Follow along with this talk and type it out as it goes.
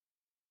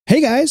Hey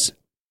guys,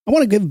 I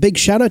want to give a big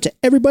shout out to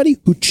everybody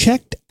who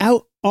checked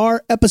out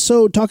our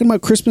episode talking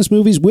about Christmas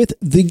movies with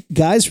the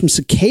guys from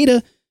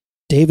Cicada,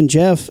 Dave and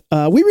Jeff.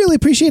 We really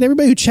appreciate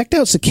everybody who checked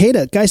out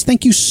Cicada. Guys,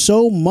 thank you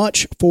so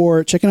much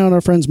for checking out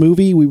our friend's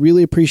movie. We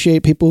really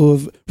appreciate people who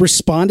have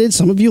responded.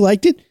 Some of you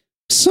liked it.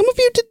 Some of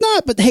you did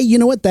not, but hey, you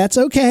know what? That's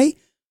okay.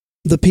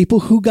 The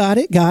people who got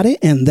it,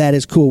 and that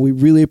is cool. We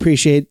really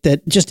appreciate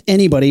that just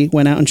anybody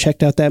went out and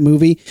checked out that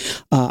movie.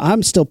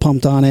 I'm still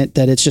pumped on it,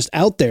 that it's just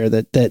out there,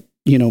 that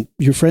you know,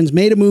 your friends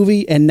made a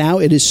movie and now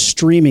it is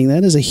streaming.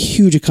 That is a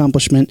huge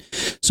accomplishment.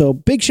 So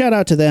big shout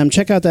out to them.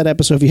 Check out that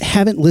episode if you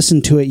haven't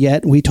listened to it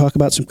yet. We talk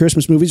about some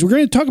Christmas movies. We're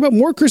going to talk about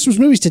more Christmas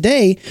movies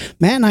today.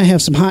 Matt and I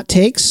have some hot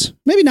takes.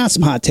 Maybe not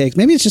some hot takes.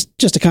 Maybe it's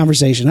just a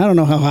conversation. I don't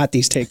know how hot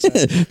these takes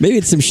are. Maybe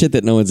it's some shit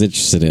that no one's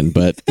interested in,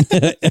 but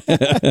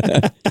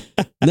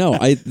no,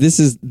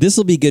 this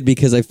will be good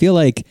because I feel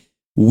like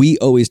we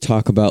always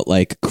talk about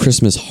like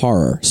Christmas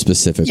horror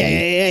specifically.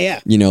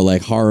 Yeah. You know,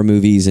 like horror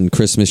movies and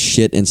Christmas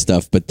shit and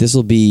stuff. But this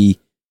will be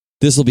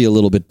a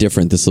little bit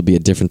different. This will be a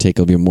different take.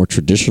 It'll be more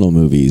traditional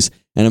movies.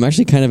 And I'm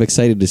actually kind of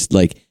excited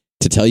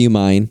to tell you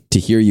mine, to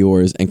hear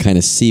yours, and kind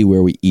of see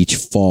where we each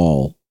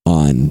fall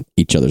on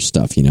each other's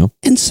stuff, you know?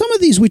 And some of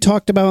these we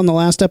talked about in the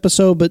last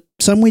episode, but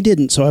some we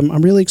didn't. So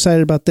I'm really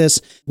excited about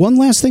this. One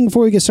last thing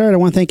before we get started, I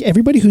want to thank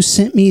everybody who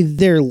sent me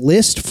their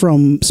list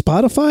from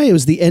Spotify. It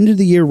was the end of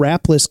the year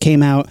rap list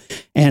came out,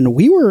 and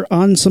we were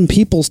on some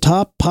people's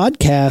top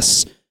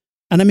podcasts.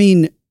 And I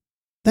mean,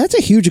 that's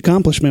a huge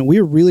accomplishment. We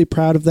are really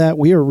proud of that.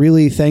 We are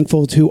really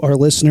thankful to our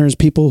listeners,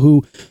 people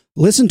who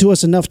listen to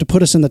us enough to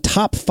put us in the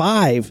top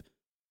 5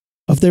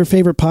 of their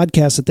favorite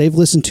podcasts that they've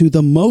listened to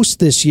the most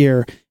this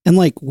year. And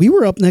like, we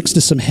were up next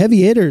to some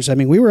heavy hitters. I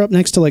mean, we were up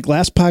next to like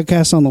Last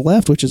Podcast on the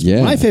Left, which is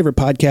my favorite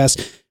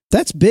podcast.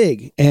 That's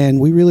big. And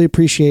we really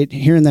appreciate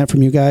hearing that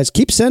from you guys.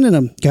 Keep sending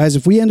them, guys.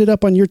 If we ended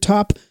up on your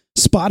top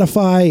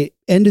Spotify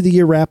end of the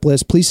year rap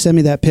list, please send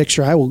me that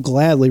picture. I will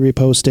gladly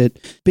repost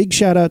it. Big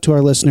shout out to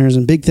our listeners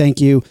and big thank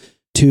you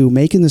to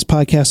making this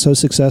podcast so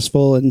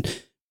successful. And,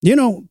 you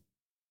know,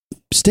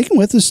 sticking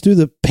with us through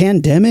the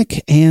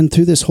pandemic and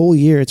through this whole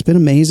year. It's been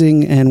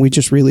amazing, and we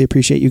just really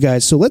appreciate you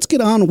guys. So let's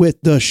get on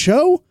with the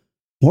show.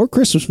 More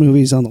Christmas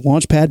movies on the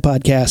Launchpad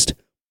Podcast.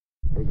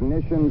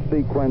 Ignition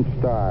sequence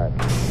start.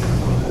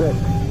 6,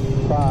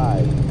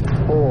 5,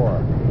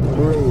 4,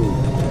 3,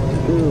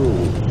 2,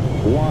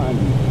 1,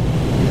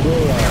 0.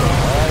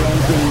 All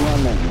engine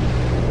running.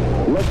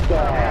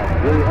 Liftoff.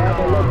 We have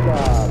a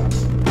liftoff.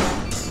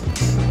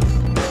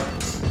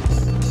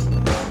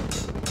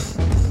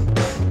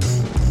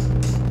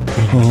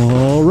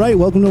 All right,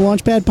 welcome to the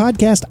Launchpad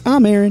Podcast.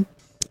 I'm Aaron.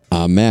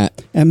 I'm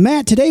Matt. And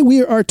Matt, today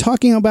we are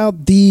talking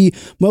about the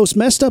most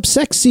messed up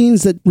sex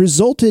scenes that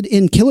resulted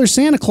in killer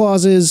Santa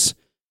Clauses.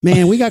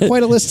 Man, we got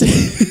quite a list.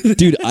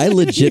 Dude, I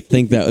legit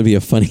think that would be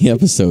a funny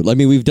episode. I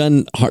mean, we've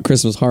done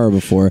Christmas horror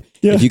before.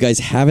 Yeah. If you guys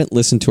haven't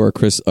listened to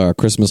our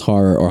Christmas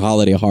horror or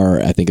holiday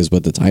horror, I think is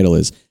what the title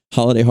is,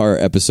 holiday horror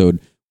episode,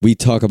 we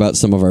talk about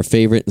some of our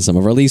favorite and some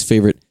of our least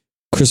favorite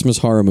Christmas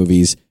horror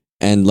movies.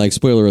 And like,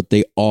 spoiler alert,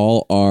 they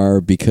all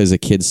are because a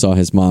kid saw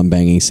his mom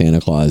banging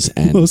Santa Claus,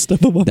 and most of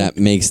them are. That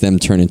makes them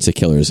turn into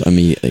killers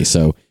immediately.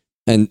 So,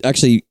 and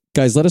actually,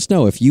 guys, let us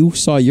know if you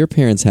saw your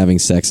parents having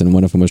sex and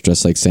one of them was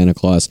dressed like Santa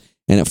Claus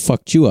and it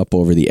fucked you up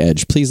over the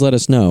edge. Please let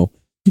us know.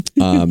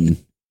 But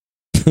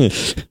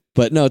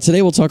no,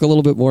 today we'll talk a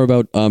little bit more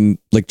about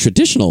like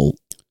traditional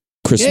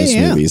Christmas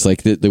movies,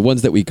 like the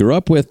ones that we grew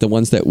up with, the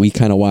ones that we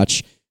kind of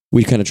watch.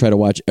 We kind of try to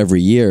watch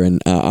every year,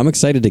 and I'm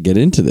excited to get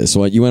into this.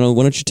 So why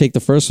don't you take the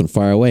first one?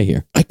 Fire away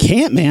here. I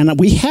can't, man.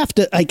 We have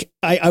to.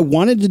 I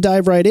wanted to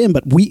dive right in,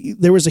 but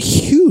there was a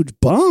huge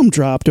bomb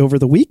dropped over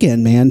the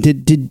weekend, man.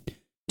 Did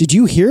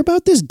you hear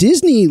about this?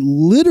 Disney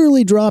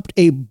literally dropped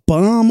a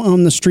bomb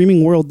on the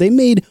streaming world. They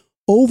made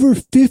over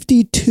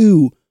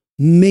 52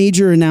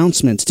 major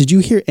announcements. Did you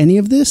hear any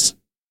of this?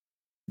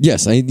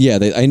 Yes, I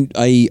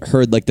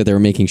heard like that they were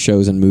making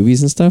shows and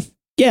movies and stuff.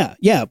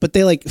 Yeah, but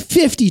they like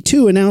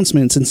 52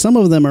 announcements, and some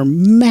of them are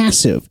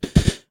massive.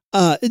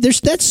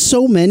 That's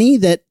so many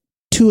that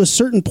to a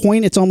certain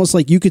point, it's almost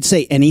like you could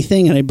say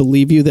anything, and I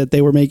believe you that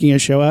they were making a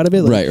show out of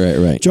it. Like,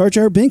 right. Jar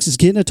Jar Binks is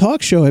getting a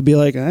talk show. I'd be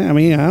like, I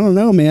mean, I don't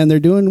know, man. They're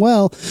doing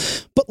well.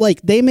 But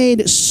like, they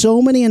made so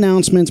many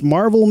announcements.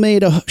 Marvel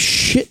made a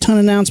shit ton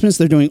of announcements.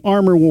 They're doing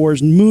Armor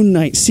Wars, Moon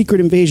Knight,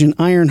 Secret Invasion,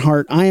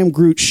 Ironheart, I Am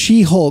Groot,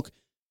 She-Hulk.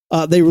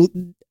 They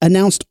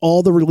announced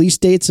all the release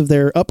dates of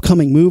their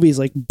upcoming movies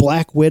like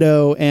Black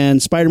Widow and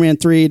Spider-Man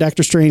 3,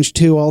 Doctor Strange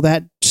 2, all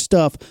that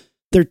stuff.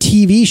 Their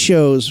TV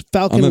shows,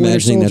 Falcon and Winter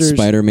Soldier. I'm imagining that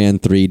Spider-Man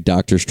 3,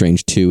 Doctor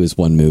Strange 2 is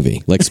one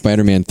movie. Like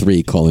Spider-Man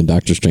 3 :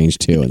 Doctor Strange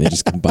 2, and they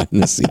just combine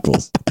the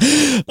sequels.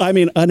 I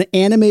mean, an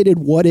animated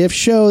What If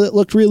show that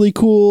looked really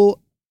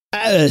cool.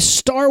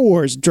 Star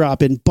Wars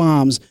dropping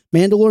bombs.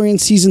 Mandalorian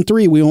Season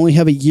 3, we only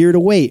have a year to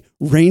wait.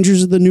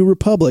 Rangers of the New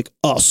Republic.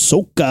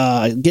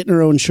 Ahsoka getting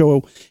her own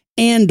show.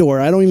 Andor,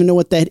 I don't even know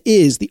what that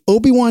is. The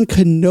Obi-Wan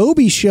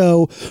Kenobi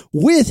show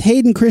with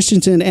Hayden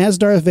Christensen as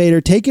Darth Vader.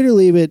 Take it or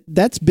leave it.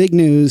 That's big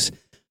news.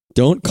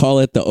 Don't call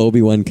it the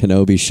Obi-Wan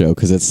Kenobi show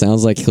because it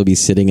sounds like he'll be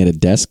sitting at a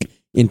desk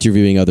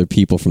interviewing other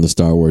people from the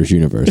Star Wars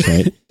universe,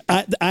 right?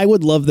 I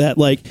would love that.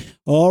 Like,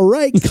 all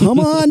right, come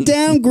on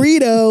down,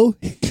 Greedo.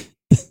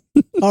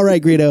 All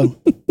right, Greedo.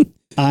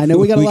 I know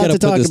we got a lot to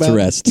talk about.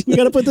 We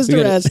got to put this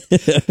to rest.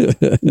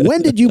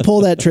 When did you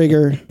pull that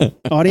trigger?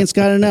 Audience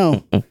got to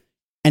know.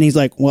 And he's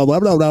like, well, blah,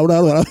 blah, blah,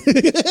 blah, blah.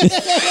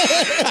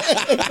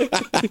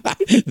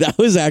 That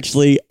was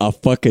actually a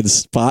fucking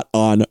spot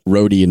on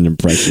Rodian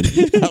impression.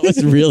 That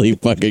was really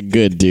fucking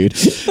good, dude.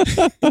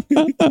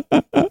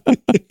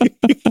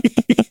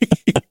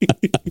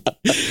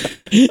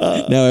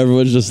 Now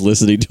everyone's just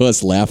listening to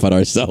us laugh at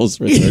ourselves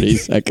for 30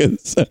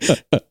 seconds.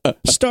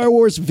 Star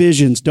Wars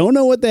Visions. Don't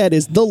know what that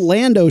is. The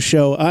Lando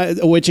Show,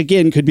 which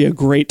again could be a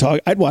great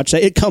talk. I'd watch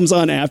that. It comes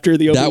on after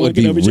the Obi-Wan That would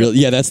be real.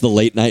 Yeah, that's the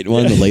late night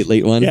one, the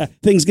late one. Yeah,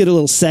 things get a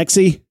little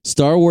sexy.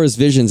 Star Wars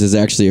Visions is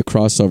actually a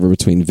crossover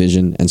between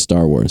Vision and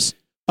Star Wars.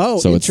 Oh,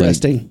 so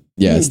interesting. It's like,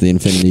 yeah, it's the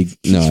Infinity.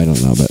 No, I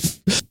don't know,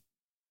 but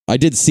I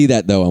did see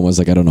that though and was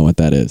like, I don't know what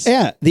that is.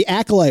 Yeah, The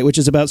Acolyte, which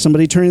is about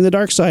somebody turning the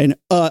dark side.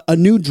 A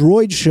new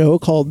droid show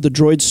called The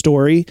Droid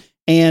Story.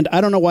 And I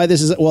don't know why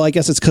this is. Well, I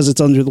guess it's because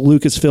it's under the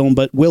Lucasfilm,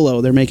 but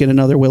Willow. They're making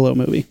another Willow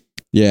movie.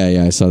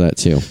 Yeah, I saw that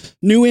too.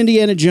 New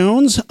Indiana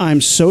Jones.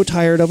 I'm so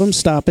tired of them.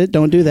 Stop it.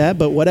 Don't do that.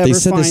 But whatever. They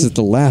said fine. This is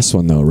the last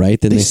one though,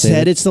 right? They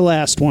said it's the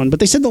last one,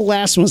 but they said the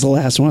last one was the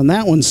last one.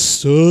 That one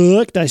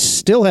sucked. I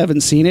still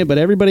haven't seen it, but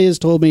everybody has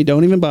told me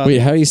don't even bother. Wait,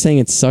 how are you saying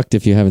it sucked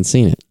if you haven't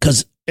seen it?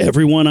 Because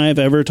everyone I've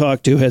ever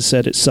talked to has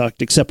said it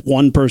sucked, except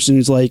one person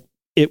who's like,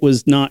 it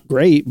was not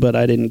great, but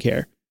I didn't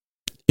care.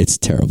 It's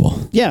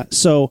terrible. Yeah.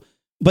 So,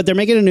 but they're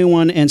making a new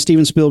one, and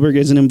Steven Spielberg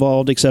isn't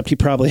involved, except he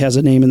probably has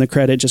a name in the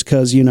credit just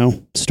because,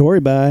 story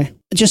by.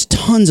 Just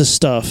tons of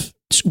stuff.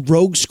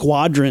 Rogue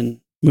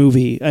Squadron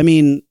movie. I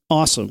mean,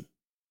 awesome.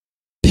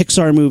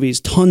 Pixar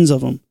movies, tons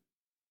of them.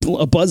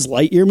 A Buzz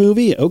Lightyear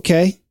movie.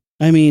 Okay.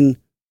 I mean,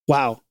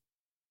 wow.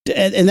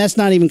 And that's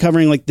not even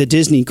covering like the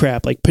Disney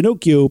crap, like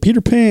Pinocchio,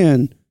 Peter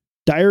Pan,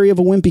 Diary of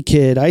a Wimpy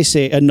Kid. I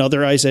say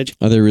another Ice Age.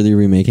 Are they really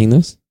remaking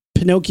this?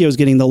 Pinocchio's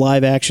getting the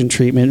live action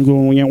treatment.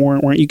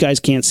 You guys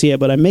can't see it,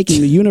 but I'm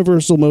making the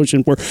universal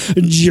motion for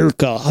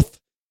jerk off.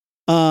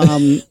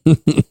 Zootopia,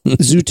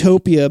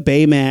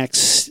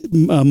 Baymax,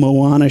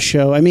 Moana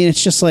show. I mean,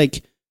 it's just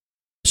like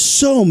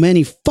so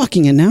many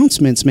fucking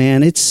announcements,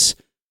 man. It's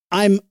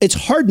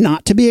hard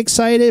not to be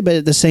excited, but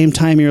at the same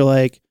time, you're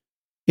like,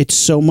 it's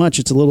so much.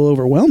 It's a little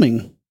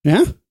overwhelming.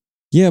 Yeah.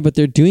 Yeah, but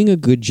they're doing a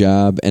good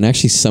job. And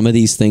actually, some of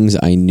these things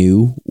I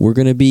knew were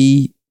going to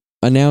be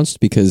announced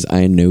because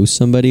I know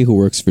somebody who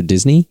works for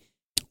Disney.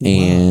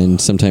 And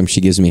sometimes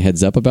she gives me a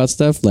heads up about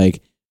stuff.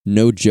 Like,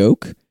 no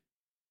joke,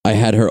 I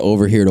had her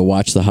over here to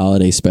watch the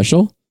holiday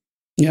special,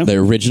 the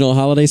original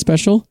holiday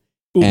special.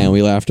 Ooh. And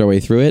we laughed our way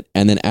through it.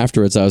 And then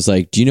afterwards, I was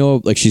like, do you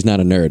know, like, she's not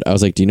a nerd. I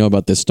was like, do you know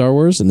about this Star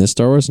Wars and this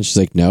Star Wars? And she's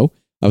like, no.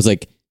 I was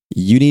like,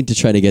 you need to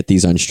try to get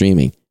these on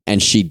streaming.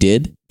 And she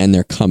did, and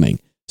they're coming.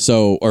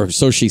 So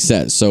she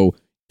says. So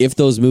if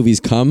those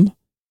movies come,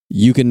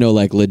 you can know,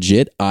 like,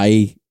 legit,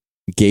 I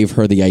gave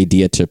her the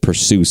idea to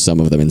pursue some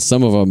of them. And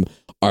some of them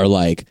are,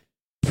 like,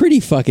 pretty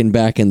fucking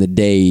back in the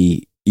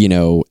day,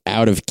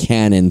 out of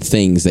canon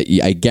things that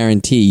I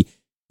guarantee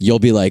you'll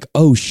be like,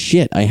 oh,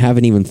 shit, I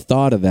haven't even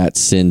thought of that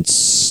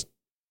since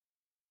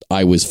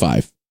I was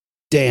 5.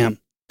 Damn.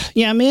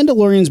 Yeah,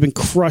 Mandalorian's been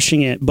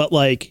crushing it, but,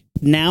 like,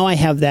 now I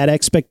have that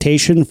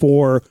expectation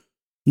for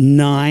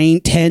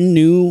 9-10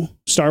 new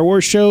Star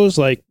Wars shows.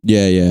 Like,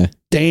 yeah,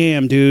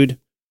 damn, dude.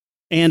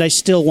 And I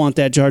still want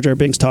that Jar Jar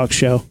Binks talk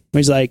show where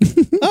he's like,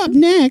 up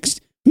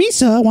next,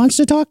 Misa wants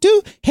to talk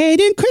to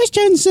Hayden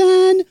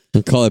Christensen.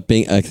 Call it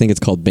Bink. I think it's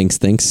called Binks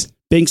Thinks.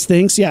 Binks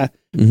Thinks, yeah.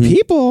 Mm-hmm.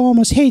 People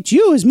almost hate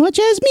you as much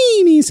as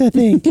me, Misa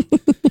think.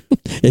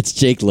 It's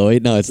Jake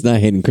Lloyd. No, it's not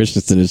Hayden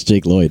Christensen. It's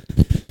Jake Lloyd.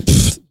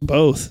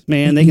 Both,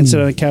 man. They can sit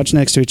on a couch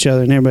next to each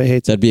other, and everybody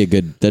hates. That'd be a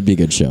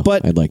good show.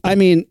 But I'd like that. I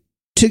mean,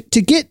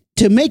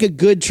 to make a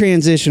good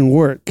transition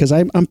work, because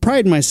I'm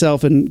priding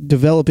myself in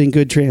developing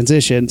good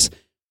transitions.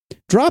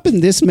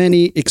 Dropping this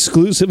many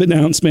exclusive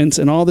announcements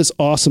and all this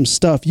awesome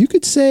stuff, you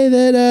could say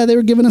that they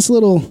were giving us a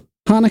little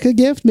Hanukkah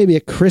gift, maybe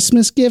a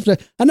Christmas gift,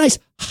 a nice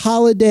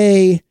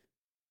holiday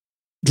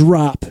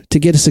drop to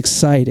get us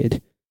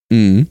excited.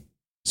 Mm.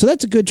 So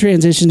that's a good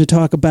transition to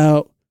talk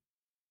about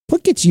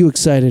what gets you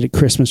excited at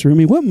Christmas,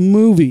 Rumi. What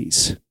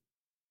movies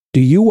do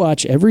you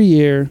watch every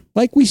year?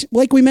 Like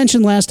we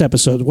mentioned last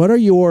episode, what are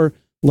your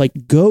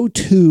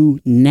go-to,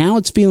 now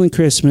it's feeling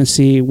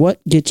Christmassy,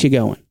 what gets you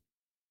going?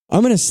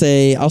 I'm going to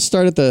say I'll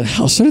start at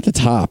the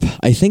top.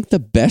 I think the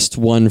best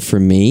one for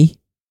me,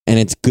 and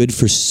it's good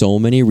for so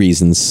many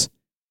reasons,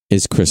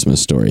 is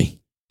Christmas Story.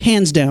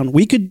 Hands down.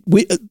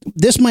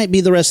 This might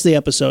be the rest of the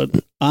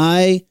episode.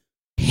 I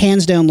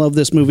hands down love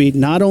this movie,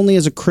 not only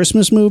as a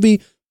Christmas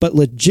movie, but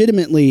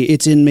legitimately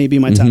it's in maybe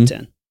my top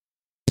 10.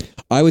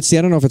 I would say,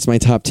 I don't know if it's my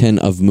top 10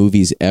 of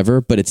movies ever,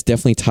 but it's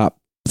definitely top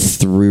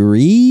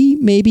 3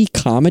 maybe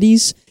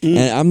comedies. And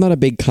I'm not a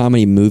big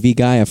comedy movie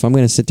guy. If I'm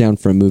going to sit down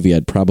for a movie,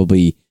 I'd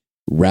probably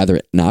rather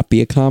it not be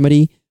a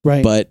comedy.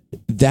 Right. But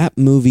that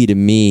movie to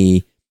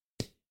me,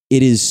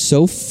 it is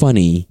so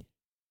funny.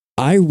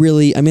 I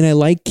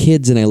like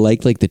kids, and I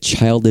like the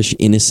childish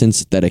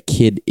innocence that a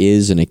kid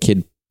is and a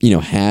kid,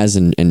 has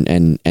and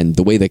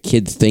the way the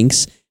kid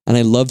thinks. And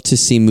I love to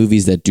see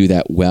movies that do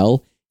that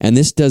well. And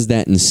this does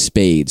that in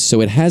spades. So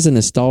it has a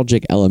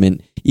nostalgic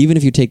element. Even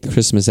if you take the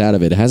Christmas out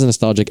of it, it has a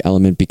nostalgic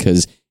element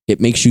because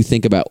it makes you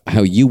think about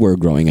how you were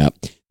growing up.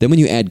 Then when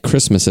you add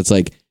Christmas, it's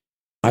like,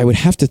 I would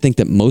have to think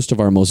that most of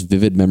our most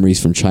vivid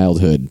memories from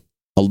childhood,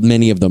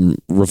 many of them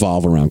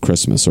revolve around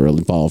Christmas or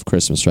involve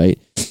Christmas, right?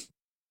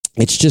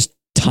 It's just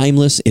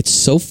timeless. It's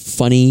so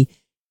funny.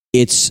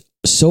 It's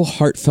so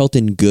heartfelt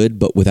and good,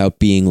 but without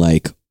being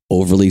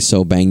overly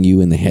so bang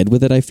you in the head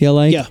with it, I feel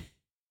like. Yeah.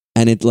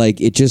 And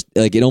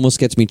it almost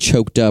gets me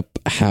choked up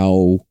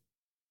how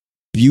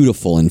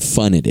beautiful and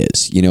fun it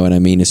is. You know what I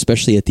mean?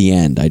 Especially at the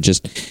end.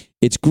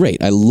 It's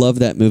great. I love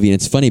that movie. And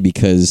it's funny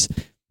because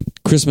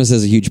Christmas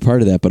is a huge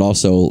part of that, but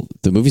also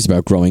the movie's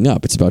about growing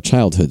up. It's about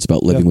childhood. It's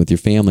about living with your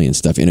family and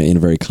stuff in a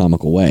very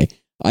comical way.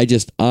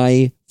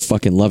 I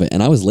fucking love it.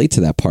 And I was late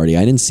to that party.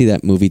 I didn't see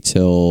that movie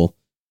till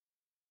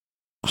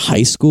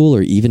high school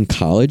or even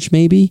college,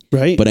 maybe.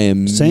 Right. But I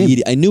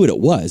knew what it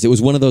was. It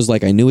was one of those,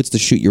 I knew it's the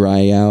shoot your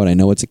eye out. I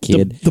know it's a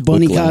kid. The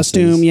bunny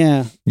costume,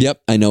 yeah.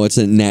 Yep. I know it's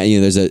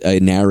there's a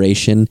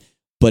narration,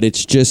 but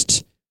it's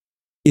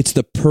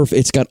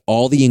got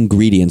all the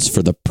ingredients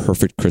for the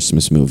perfect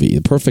Christmas movie,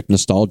 the perfect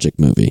nostalgic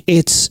movie.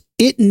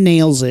 It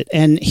nails it.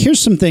 And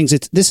here's some things.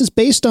 This is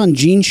based on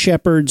Gene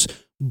Shepard's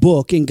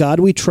book, In God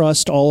We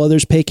Trust, All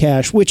Others Pay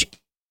Cash, which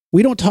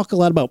we don't talk a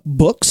lot about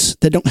books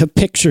that don't have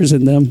pictures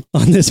in them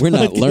on this. We're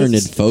not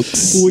learned,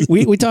 folks.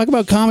 we talk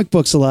about comic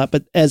books a lot,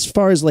 but as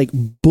far as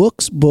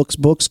books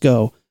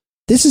go,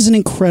 this is an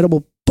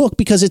incredible book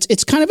because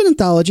it's kind of an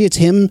anthology. It's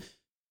him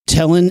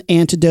telling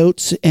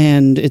anecdotes,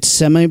 and it's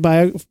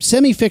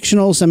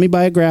semi-fictional,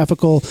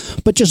 semi-biographical,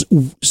 but just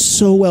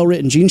so well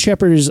written. Gene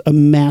Shepard is a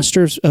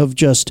master of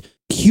just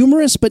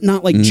humorous, but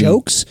not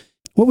jokes.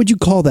 What would you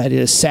call that?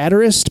 A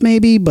satirist,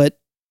 maybe, but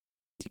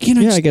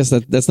I guess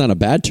that's not a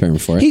bad term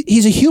for it.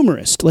 He's a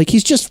humorist.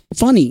 He's just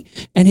funny,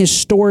 and his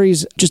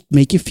stories just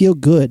make you feel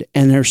good,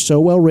 and they're so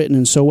well written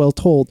and so well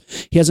told.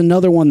 He has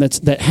another one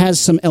that has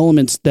some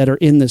elements that are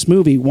in this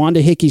movie,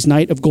 Wanda Hickey's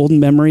Night of Golden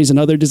Memories and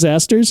Other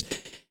Disasters.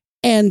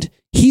 And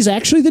he's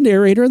actually the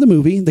narrator of the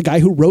movie. The guy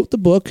who wrote the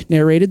book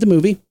narrated the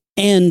movie,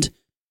 and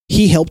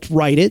he helped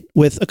write it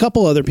with a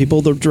couple other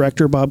people. The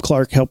director, Bob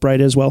Clark, helped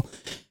write it as well.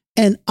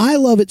 And I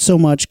love it so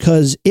much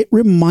because it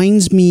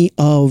reminds me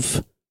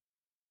of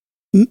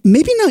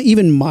maybe not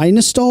even my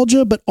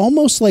nostalgia, but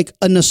almost like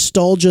a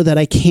nostalgia that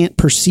I can't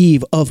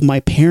perceive of my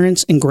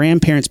parents and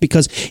grandparents,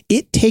 because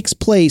it takes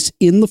place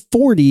in the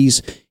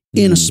 40s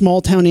in a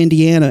small town,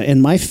 Indiana.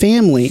 And my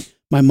family,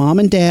 my mom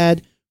and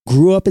dad,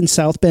 grew up in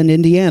South Bend,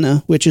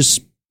 Indiana, which is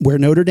where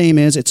Notre Dame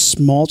is. It's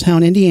small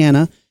town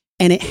Indiana,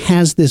 and it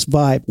has this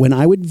vibe. When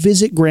I would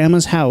visit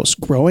grandma's house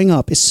growing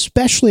up,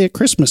 especially at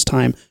Christmas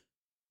time,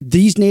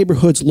 these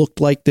neighborhoods looked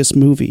like this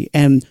movie,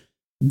 and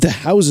the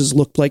houses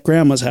looked like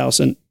grandma's house.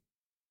 And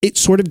it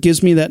sort of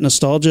gives me that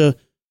nostalgia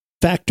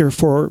factor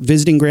for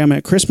visiting grandma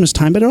at Christmas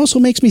time, but it also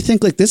makes me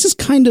think this is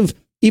kind of,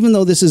 even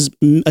though this is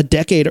a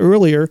decade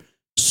earlier,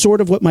 sort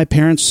of what my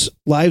parents'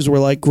 lives were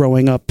like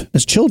growing up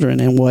as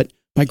children, and what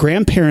my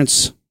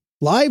grandparents'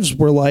 lives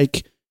were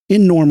like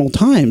in normal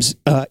times,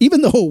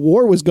 even though a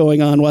war was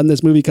going on when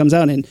this movie comes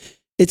out. And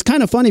it's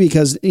kind of funny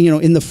because,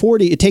 in the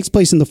 40s, it takes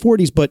place in the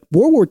 40s, but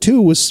World War II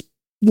was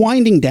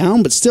winding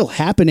down, but still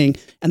happening.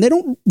 And they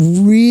don't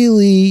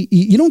really,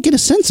 you don't get a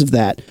sense of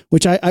that,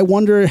 which I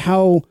wonder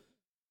how,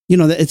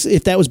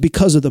 if that was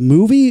because of the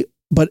movie.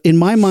 But in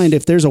my mind,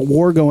 if there's a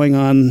war going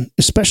on,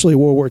 especially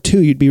World War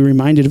II, you'd be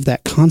reminded of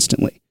that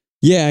constantly.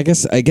 Yeah, I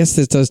guess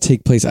this does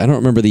take place. I don't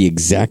remember the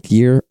exact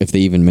year, if they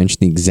even mention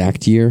the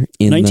exact year.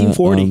 In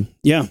 1940,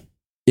 yeah.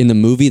 In the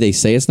movie, they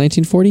say it's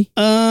 1940?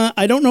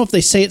 I don't know if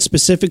they say it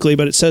specifically,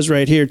 but it says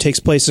right here, it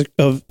takes place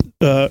of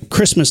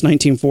Christmas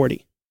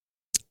 1940.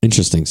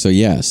 Interesting. So,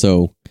 yeah.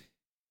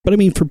 But I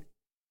mean, for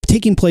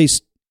taking place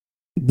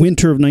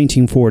winter of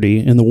 1940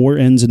 and the war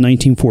ends in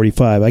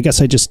 1945, I guess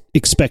I just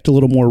expect a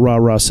little more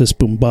rah-rah, sis,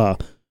 boom, bah.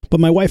 But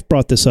my wife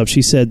brought this up.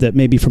 She said that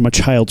maybe from a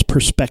child's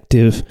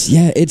perspective,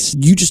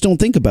 you just don't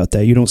think about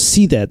that. You don't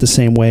see that the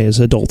same way as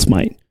adults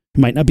might. It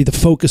might not be the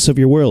focus of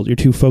your world. You're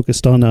too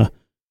focused on a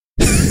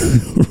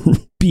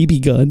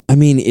BB gun. I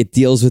mean, it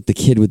deals with the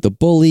kid with the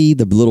bully.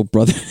 The little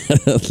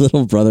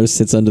brother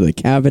sits under the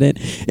cabinet.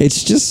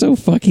 It's just so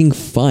fucking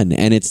fun,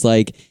 and it's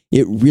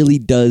it really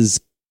does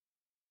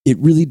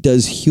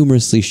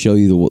humorously show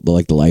you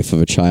the life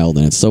of a child,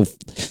 and it's so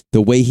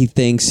the way he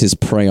thinks, his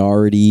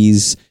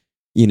priorities.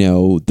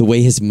 The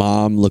way his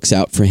mom looks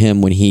out for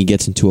him when he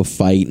gets into a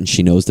fight and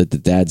she knows that the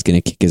dad's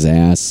going to kick his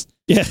ass.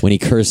 Yeah. When he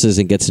curses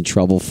and gets in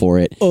trouble for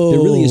it. Oh, it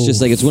really is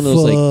just it's one of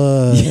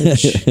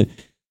those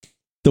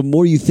the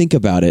more you think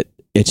about it,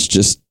 it's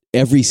just,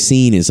 every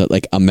scene is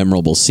like a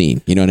memorable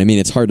scene. You know what I mean?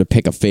 It's hard to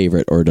pick a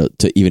favorite or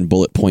to even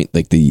bullet point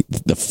like the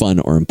fun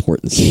or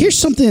important scene. Here's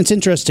something that's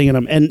interesting in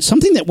them, and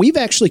something that we've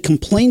actually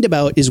complained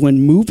about is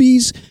when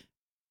movies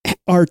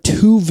are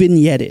too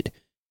vignetted.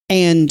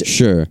 And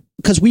sure,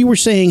 because we were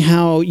saying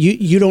how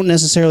you don't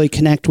necessarily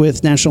connect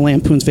with National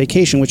Lampoon's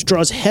Vacation, which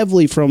draws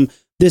heavily from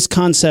this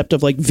concept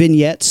of like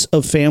vignettes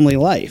of family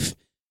life.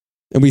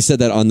 And we said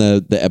that on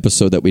the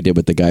episode that we did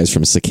with the guys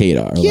from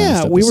Cicada.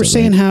 We were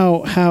saying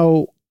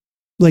how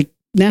like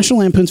National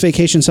Lampoon's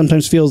Vacation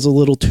sometimes feels a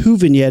little too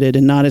vignetted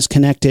and not as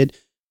connected,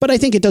 but I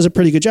think it does a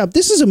pretty good job.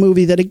 This is a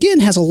movie that, again,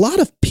 has a lot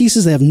of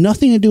pieces that have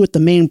nothing to do with the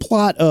main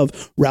plot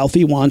of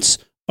Ralphie wants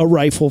a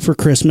rifle for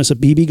Christmas, a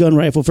BB gun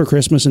rifle for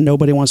Christmas, and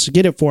nobody wants to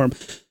get it for him.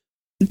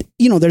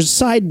 You know, there's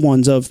side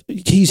ones of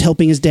he's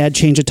helping his dad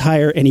change a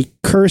tire and he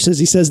curses,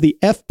 he says the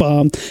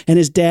F-bomb, and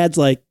his dad's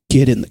like,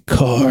 get in the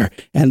car.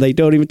 And they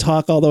don't even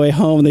talk all the way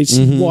home. They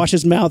just wash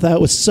his mouth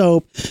out with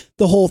soap.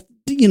 The whole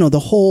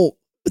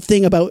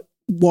thing about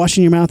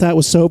washing your mouth out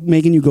with soap,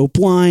 making you go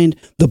blind,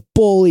 the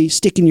bully,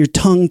 sticking your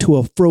tongue to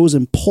a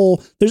frozen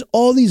pole. There's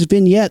all these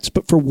vignettes,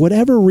 but for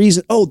whatever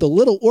reason, the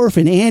little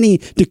orphan Annie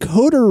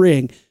decoder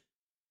ring.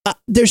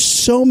 There's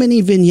so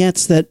many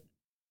vignettes that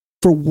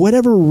for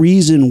whatever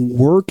reason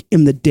work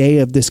in the day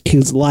of this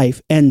kid's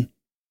life. And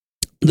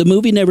the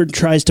movie never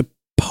tries to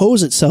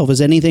pose itself as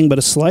anything but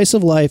a slice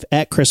of life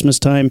at Christmas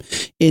time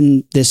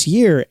in this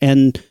year.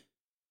 And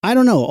I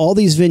don't know, all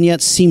these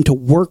vignettes seem to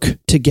work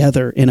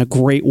together in a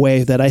great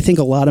way that I think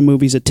a lot of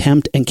movies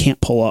attempt and can't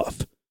pull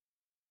off.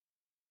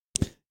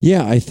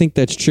 Yeah, I think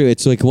that's true.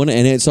 It's like and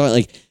it's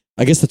like,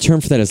 I guess the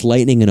term for that is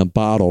lightning in a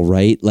bottle,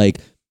 right? Like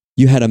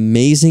you had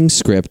amazing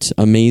script,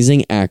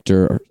 amazing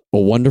actor, a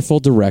wonderful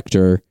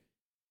director.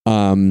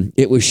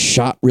 It was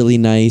shot really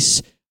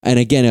nice. And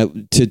again, I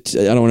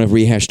don't want to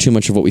rehash too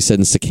much of what we said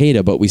in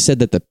Cicada, but we said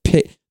that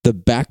the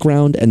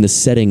background and the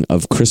setting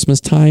of Christmas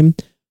time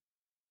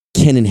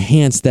can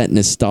enhance that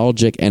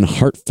nostalgic and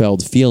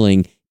heartfelt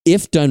feeling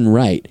if done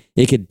right.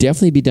 It could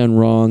definitely be done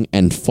wrong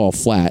and fall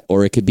flat,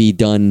 or it could be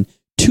done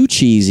too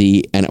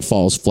cheesy and it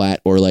falls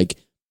flat, or like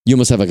you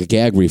almost have like a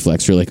gag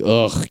reflex. You're like,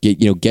 ugh,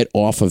 get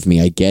off of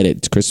me. I get it.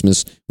 It's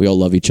Christmas. We all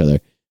love each other.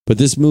 But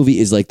this movie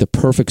is like the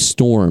perfect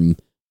storm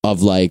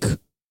of like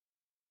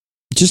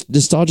just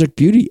nostalgic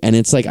beauty. And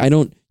it's like,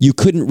 you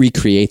couldn't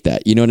recreate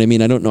that. You know what I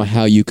mean? I don't know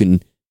how you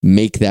can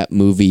make that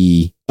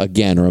movie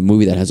again, or a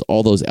movie that has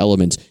all those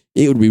elements.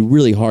 It would be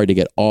really hard to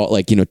get all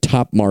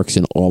top marks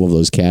in all of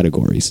those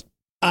categories.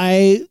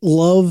 I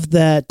love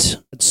that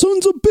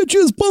sons of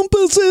bitches,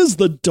 Bumpus,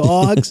 the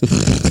dogs.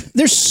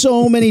 There's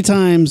so many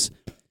times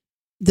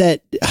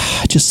that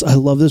I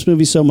love this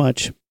movie so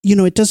much. You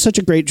know, it does such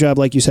a great job,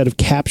 like you said, of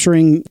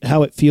capturing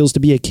how it feels to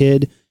be a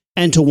kid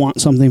and to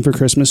want something for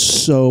Christmas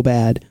so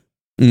bad.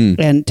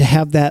 And to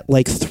have that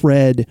like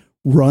thread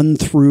run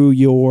through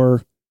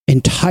your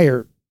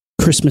entire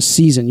Christmas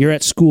season. You're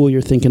at school,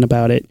 you're thinking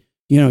about it.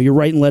 You know, you're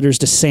writing letters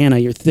to Santa,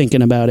 you're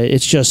thinking about it.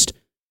 It's just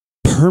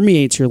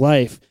permeates your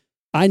life.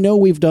 I know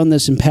we've done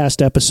this in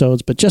past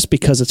episodes, but just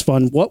because it's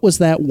fun, what was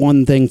that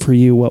one thing for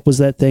you? What was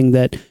that thing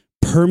that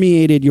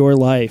permeated your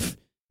life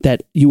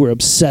that you were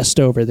obsessed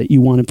over that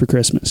you wanted for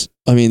Christmas?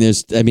 I mean,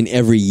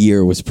 every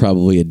year was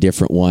probably a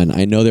different one.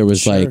 I know there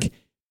was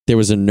there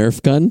was a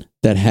Nerf gun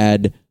that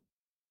had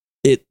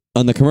it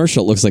on the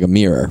commercial. It looks like a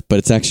mirror, but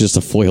it's actually just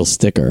a foil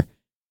sticker.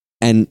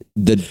 And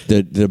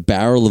the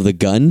barrel of the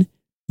gun,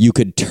 you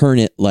could turn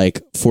it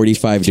like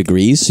 45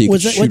 degrees, so you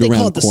could shoot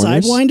around corners. Was that what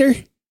they call it, the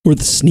Sidewinder? Or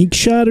the sneak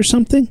shot or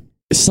something?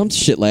 Some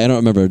shit like, I don't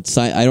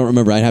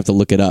remember. I'd have to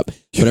look it up.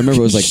 But I remember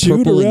it was like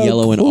purple and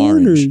yellow and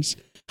orange.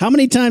 How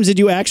many times did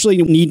you actually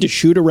need to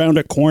shoot around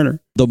a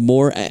corner? The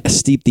more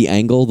steep the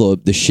angle,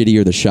 the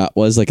shittier the shot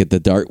was. Like the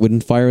dart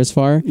wouldn't fire as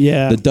far.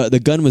 Yeah. The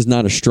gun was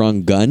not a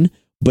strong gun,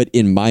 but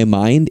in my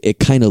mind, it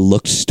kind of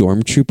looked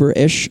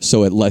Stormtrooper-ish.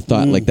 So I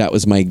thought like that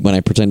was when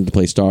I pretended to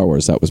play Star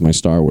Wars, that was my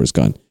Star Wars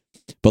gun.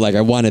 But like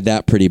I wanted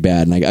that pretty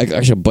bad. And I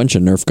actually a bunch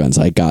of Nerf guns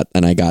I got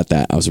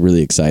that. I was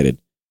really excited.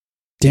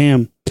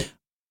 Damn.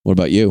 What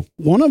about you?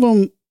 One of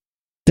them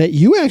that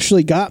you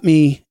actually got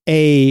me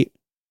a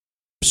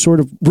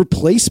sort of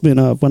replacement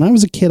of. When I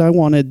was a kid, I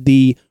wanted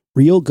the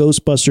real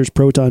Ghostbusters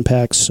Proton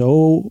Pack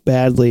so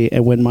badly.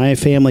 And when my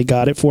family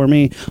got it for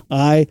me,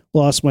 I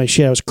lost my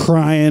shit. I was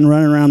crying,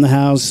 running around the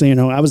house. You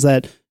know, I was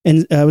that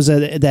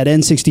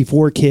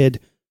N64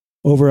 kid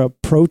over a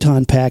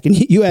Proton Pack. And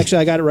you actually,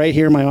 I got it right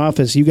here in my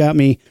office. You got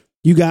me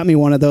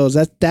one of those.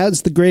 That's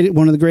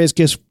one of the greatest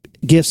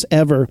gifts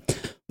ever.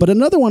 But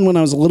another one, when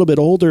I was a little bit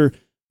older,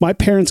 my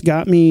parents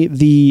got me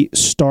the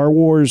Star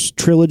Wars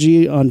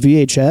trilogy on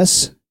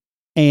VHS.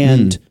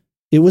 And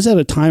it was at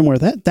a time where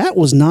that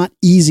was not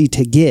easy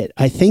to get.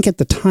 I think at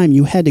the time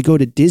you had to go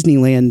to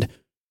Disneyland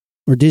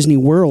or Disney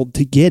World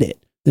to get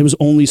it. It was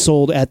only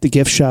sold at the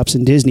gift shops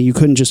in Disney. You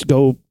couldn't just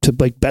go to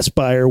like Best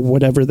Buy or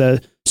whatever,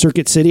 the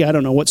Circuit City. I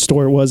don't know what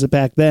store it was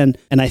back then.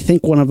 And I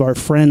think one of our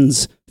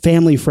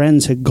family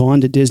friends had gone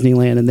to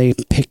Disneyland and they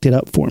picked it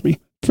up for me.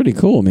 Pretty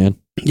cool, man.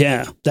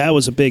 Yeah, that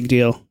was a big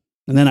deal.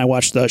 And then I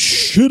watched the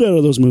shit out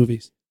of those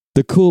movies.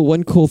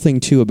 one cool thing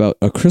too about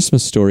A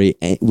Christmas Story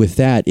with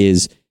that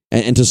is,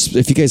 and just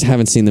if you guys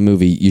haven't seen the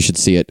movie, you should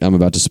see it. I'm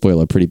about to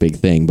spoil a pretty big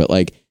thing, but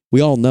like we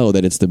all know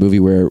that it's the movie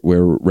where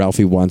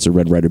Ralphie wants a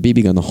Red Ryder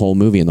BB gun the whole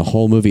movie, and the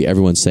whole movie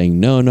everyone's saying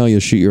no, you'll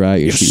shoot your eye,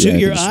 you'll shoot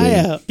your eye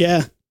out.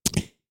 Yeah.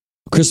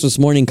 Christmas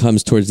morning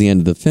comes towards the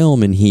end of the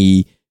film, and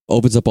he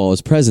opens up all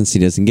his presents. He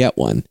doesn't get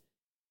one,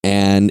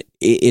 and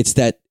it's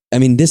that. I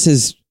mean, this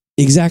is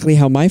exactly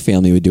how my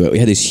family would do it. We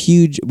had this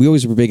huge. We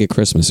always were big at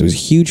Christmas. It was a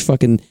huge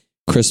fucking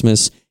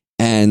Christmas.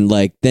 And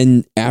like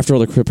then after all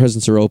the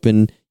presents are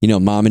open, you know,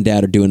 mom and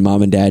dad are doing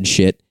mom and dad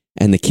shit,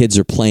 and the kids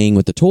are playing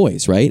with the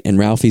toys, right? And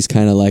Ralphie's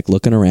kind of like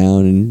looking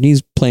around, and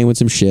he's playing with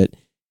some shit.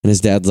 And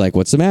his dad's like,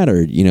 "What's the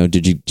matter? You know,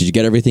 did you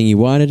get everything you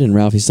wanted?" And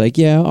Ralphie's like,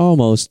 "Yeah,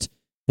 almost."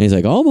 And he's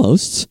like,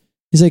 "Almost?"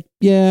 He's like,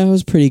 "Yeah, it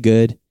was pretty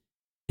good." And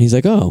he's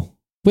like, "Oh,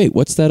 wait,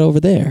 what's that over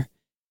there?"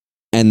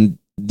 And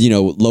you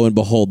know, lo and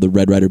behold, the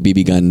Red Ryder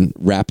BB gun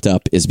wrapped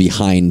up is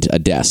behind a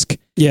desk.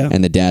 Yeah.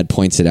 And the dad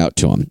points it out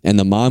to him. And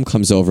the mom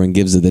comes over and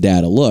gives the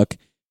dad a look,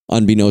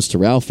 unbeknownst to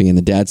Ralphie. And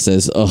the dad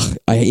says, "Ugh,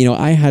 I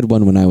had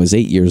one when I was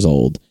 8 years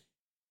old."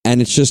 And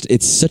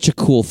it's such a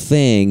cool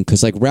thing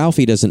because like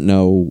Ralphie doesn't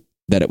know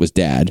that it was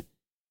dad.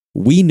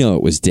 We know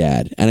it was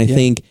dad. And I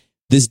think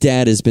this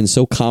dad has been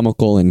so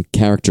comical and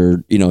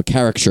caricature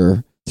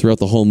throughout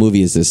the whole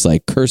movie is this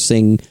like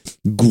cursing,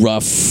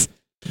 gruff,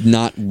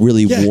 not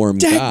really warm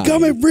guy.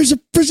 Dadgummit,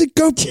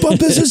 go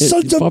bumpers,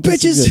 sons of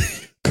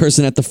bitches.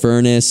 Cursing at the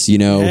furnace, you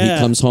know. Yeah. He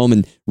comes home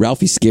and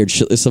Ralphie's scared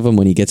shitless of him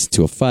when he gets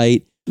into a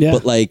fight. Yeah.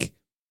 But like,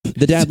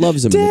 the dad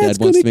loves him. And the Dad's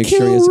dad wants to make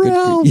sure he has a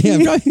Ralph. good.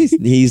 Yeah, right.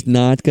 He's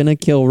not gonna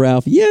kill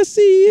Ralph. Yes,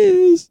 he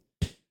is.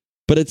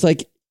 But it's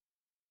like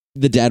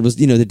the dad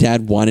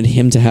wanted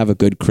him to have a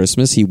good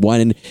Christmas. He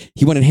wanted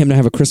him to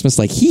have a Christmas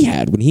like he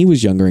had when he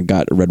was younger and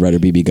got a Red Ryder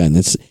BB gun.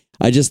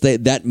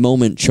 That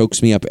moment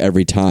chokes me up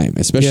every time,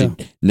 especially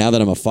now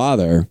that I'm a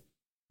father.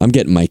 I'm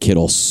getting my kid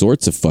all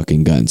sorts of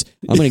fucking guns.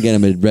 I'm going to get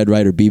him a Red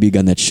Ryder BB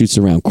gun that shoots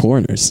around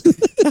corners.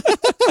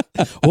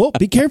 Well,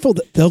 be careful.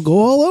 They'll go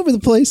all over the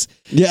place.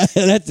 Yeah,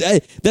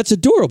 that's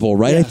adorable,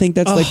 right? Yeah. I think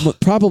that's like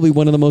probably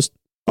one of the most,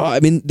 I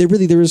mean,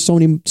 there is so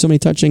many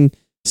touching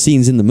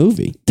scenes in the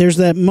movie. There's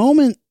that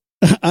moment.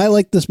 I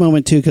like this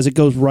moment too because it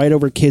goes right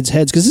over kids'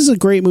 heads because this is a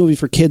great movie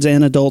for kids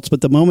and adults.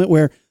 But the moment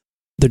where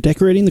they're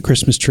decorating the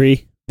Christmas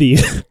tree,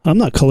 I'm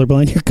not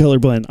colorblind, you're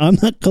colorblind. I'm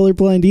not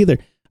colorblind either.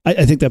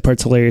 I think that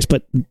part's hilarious,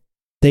 but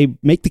they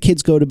make the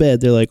kids go to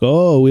bed. They're like,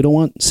 "Oh, we don't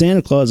want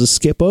Santa Claus to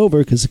skip over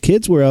because the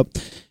kids were up."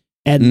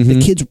 And the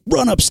kids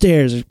run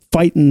upstairs,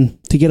 fighting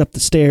to get up the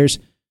stairs.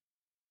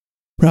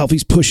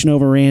 Ralphie's pushing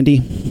over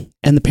Randy,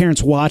 and the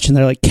parents watch, and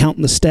they're like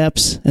counting the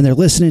steps, and they're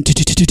listening.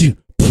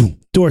 Boom,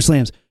 door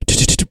slams.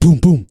 Boom,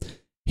 boom.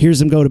 Hears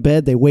them go to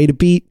bed. They wait a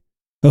beat.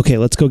 Okay,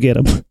 let's go get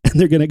them. And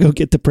they're going to go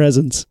get the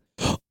presents.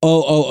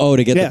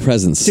 To get the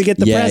presents. To get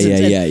the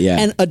presents. Yeah.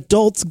 And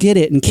adults get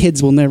it, and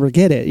kids will never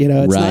get it. You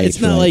know, it's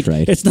not like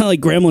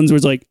Gremlins where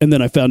it's like, and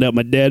then I found out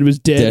my dad was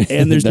dead,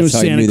 and there's no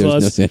Santa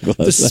Claus.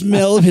 The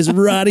smell of his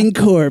rotting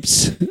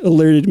corpse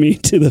alerted me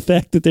to the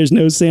fact that there's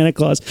no Santa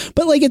Claus.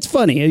 But like, it's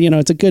funny. You know,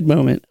 it's a good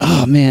moment.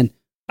 Oh man,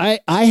 I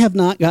have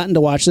not gotten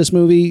to watch this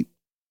movie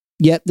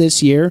yet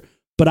this year,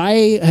 but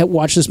I have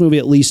watched this movie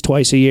at least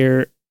twice a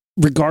year.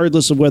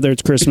 Regardless of whether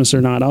it's Christmas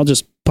or not, I'll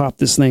just pop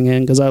this thing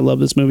in because I love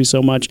this movie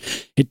so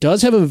much. It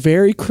does have a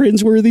very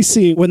cringeworthy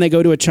scene when they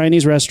go to a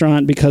Chinese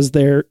restaurant because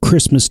their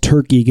Christmas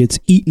turkey gets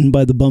eaten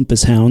by the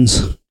Bumpus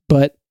hounds.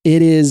 But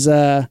it is,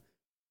 other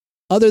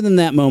than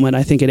that moment,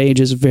 I think it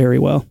ages very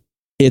well.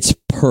 It's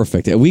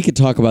perfect. We could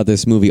talk about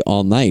this movie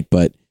all night,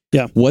 but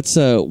yeah, what's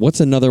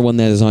another one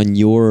that is on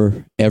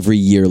your every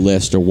year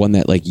list, or one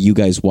that like you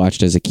guys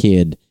watched as a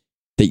kid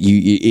that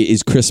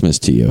is Christmas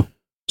to you?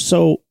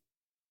 So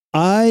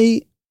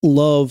I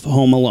love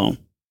Home Alone.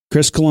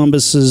 Chris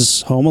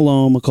Columbus's Home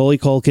Alone, Macaulay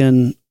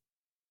Culkin.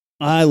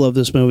 I love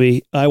this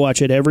movie. I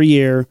watch it every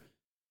year.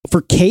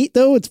 For Kate,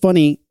 though, it's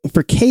funny.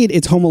 For Kate,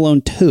 it's Home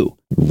Alone 2.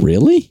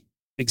 Really?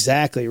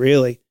 Exactly,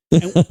 really.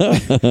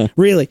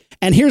 Really.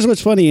 And here's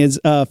what's funny is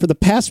for the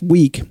past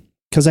week,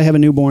 because I have a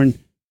newborn,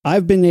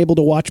 I've been able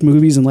to watch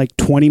movies in like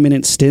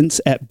 20-minute stints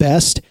at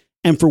best.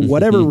 And for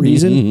whatever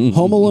reason,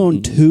 Home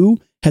Alone 2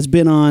 has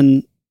been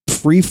on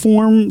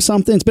Freeform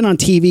something. It's been on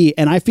TV,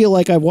 and I feel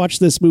like I've watched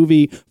this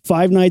movie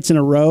 5 nights in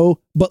a row,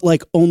 but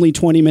like only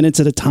 20 minutes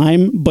at a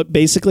time. But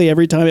basically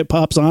every time it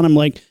pops on, I'm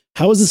like,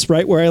 how is this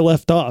right where I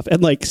left off?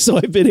 And like, so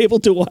I've been able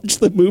to watch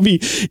the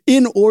movie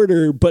in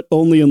order, but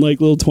only in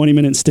like little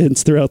 20-minute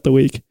stints throughout the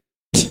week.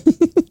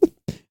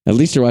 At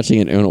least you're watching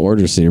it in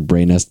order, so your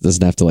brain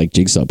doesn't have to like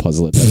jigsaw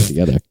puzzle it back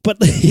together. But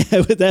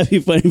yeah, would that be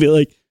funny to be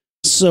like,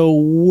 so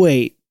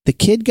wait, the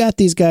kid got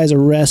these guys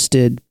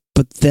arrested,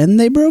 but then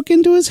they broke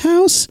into his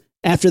house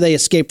after they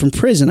escaped from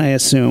prison, I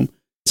assume.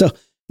 So,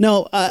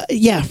 no,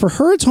 for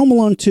her, it's Home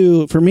Alone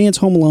 2. For me, it's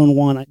Home Alone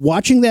 1.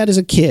 Watching that as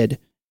a kid,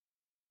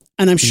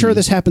 and I'm sure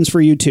this happens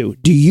for you too.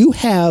 Do you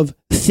have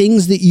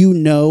things that you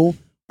know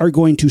are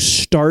going to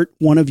start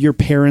one of your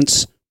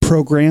parents'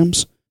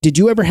 programs? did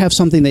you ever have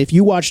something that if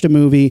you watched a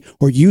movie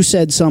or you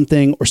said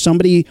something or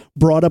somebody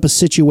brought up a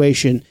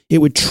situation, it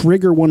would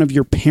trigger one of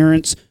your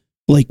parents'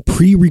 like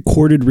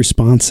pre-recorded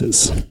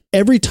responses?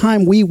 Every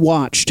time we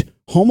watched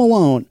Home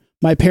Alone,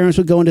 my parents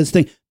would go into this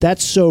thing,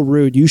 that's so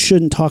rude. You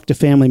shouldn't talk to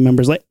family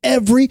members. Like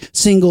every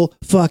single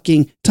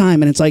fucking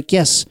time. And it's like,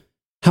 yes,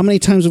 how many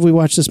times have we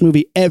watched this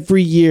movie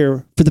every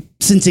year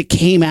since it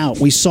came out?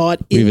 We saw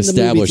it in the movie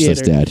theater. We've established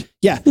this, Dad.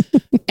 Yeah.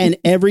 And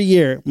every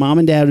year, Mom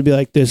and Dad would be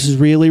like, this is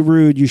really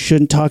rude. You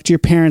shouldn't talk to your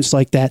parents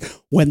like that.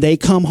 When they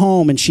come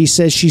home and she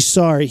says she's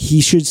sorry, he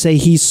should say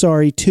he's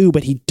sorry too,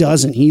 but he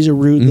doesn't. He's a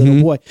rude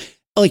little boy.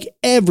 Like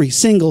every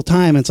single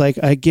time, it's like,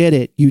 I get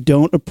it. You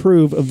don't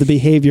approve of the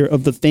behavior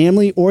of the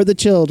family or the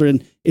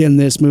children in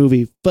this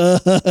movie.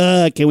 Fuck.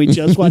 Can we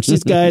just watch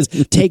these guys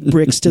take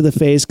bricks to the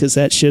face? Because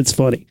that shit's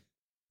funny.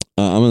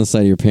 I'm on the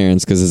side of your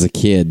parents because as a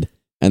kid,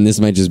 and this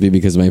might just be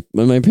because my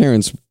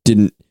parents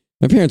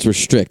were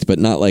strict, but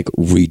not like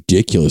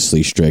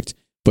ridiculously strict,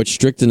 but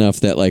strict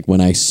enough that like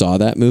when I saw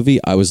that movie,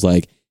 I was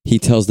like, he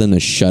tells them to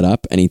shut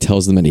up and he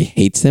tells them that he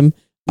hates him.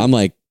 I'm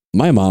like,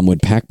 my mom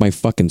would pack my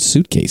fucking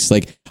suitcase.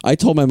 Like I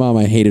told my mom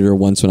I hated her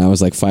once when I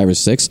was like 5 or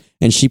 6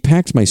 and she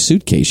packed my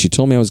suitcase. She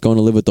told me I was going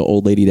to live with the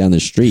old lady down the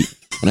street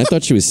and I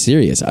thought she was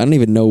serious. I don't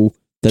even know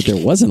that there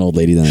was an old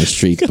lady down the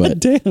street, but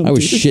damn, I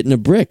was shitting a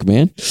brick,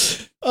 man.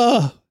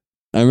 I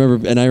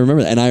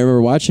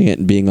remember watching it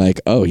and being like,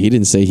 oh, he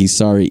didn't say he's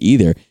sorry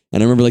either.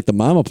 And I remember like the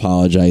mom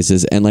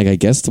apologizes and like I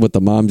guess what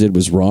the mom did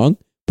was wrong,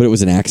 but it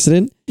was an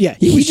accident. Yeah,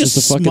 he just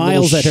a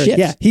smiles at her. Shit.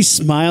 Yeah, he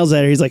smiles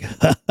at her. He's like,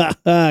 ha, ha,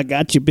 ha,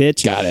 got you,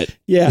 bitch. Got it.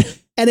 Yeah.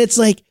 And it's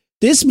like,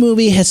 this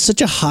movie has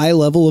such a high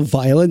level of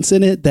violence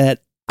in it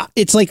that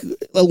it's like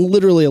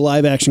literally a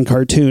live action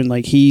cartoon.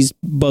 Like he's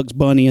Bugs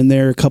Bunny and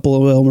they're a couple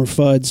of Elmer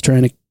Fuds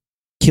trying to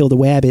kill the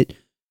wabbit,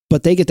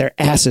 but they get their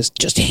asses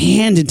just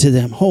handed to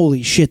them.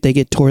 Holy shit, they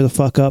get tore the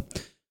fuck up.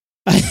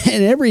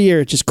 And every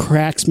year it just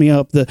cracks me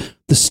up. The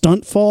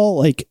stunt fall,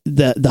 like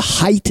the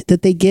height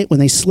that they get when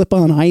they slip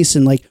on ice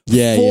and like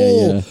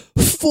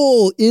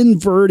full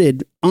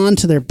inverted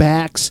onto their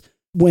backs.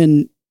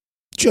 When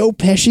Joe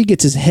Pesci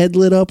gets his head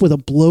lit up with a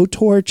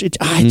blowtorch, it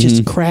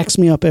just cracks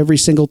me up every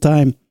single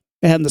time.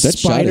 And that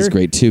shot is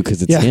great too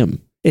because it's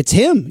him. It's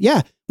him,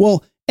 yeah.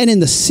 Well, and in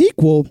the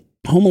sequel,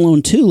 Home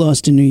Alone 2,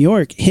 Lost in New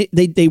York,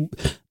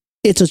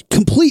 it's a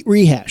complete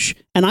rehash.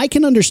 And I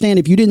can understand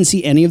if you didn't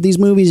see any of these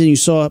movies and you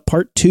saw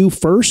part 2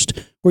 first,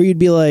 where you'd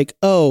be like,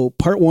 oh,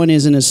 part 1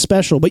 isn't as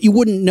special, but you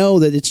wouldn't know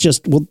that it's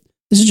just, well,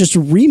 this is just a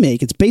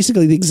remake. It's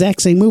basically the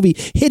exact same movie,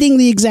 hitting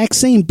the exact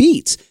same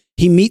beats.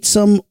 He meets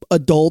some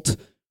adult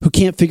who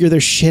can't figure their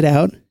shit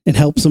out and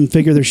helps them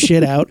figure their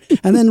shit out,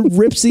 and then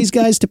rips these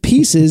guys to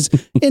pieces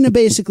in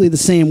basically the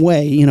same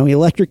way. You know, he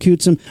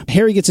electrocutes them.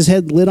 Harry gets his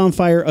head lit on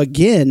fire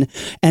again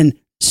and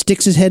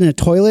sticks his head in a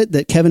toilet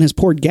that Kevin has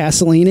poured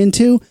gasoline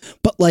into.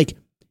 But like,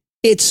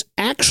 it's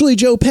actually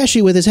Joe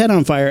Pesci with his head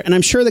on fire. And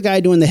I'm sure the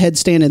guy doing the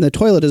headstand in the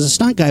toilet is a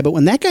stunt guy. But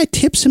when that guy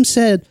tips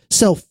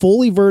himself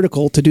fully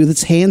vertical to do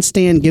this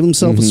handstand, give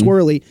himself a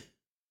swirly,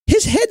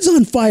 his head's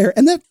on fire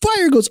and that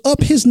fire goes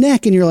up his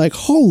neck. And you're like,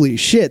 holy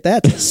shit,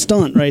 that's a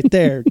stunt right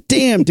there.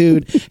 Damn,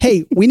 dude.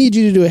 Hey, we need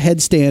you to do a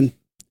headstand.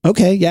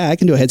 Okay, yeah, I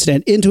can do a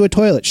headstand into a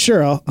toilet.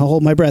 Sure, I'll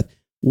hold my breath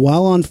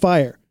while on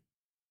fire.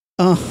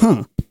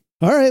 Uh-huh.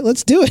 All right,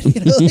 let's do it.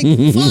 You know,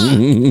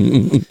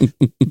 like,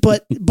 fuck.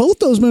 But both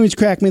those movies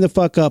crack me the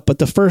fuck up. But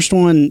the first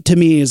one, to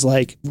me, is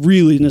like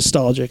really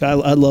nostalgic. I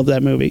love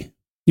that movie.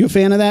 You a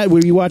fan of that? Were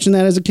you watching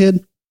that as a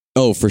kid?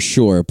 Oh, for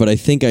sure. But I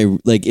think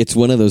it's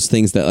one of those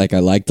things that like I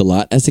liked a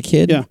lot as a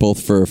kid,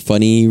 both for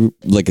funny,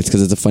 like it's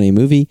because it's a funny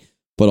movie,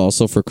 but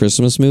also for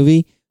Christmas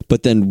movie.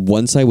 But then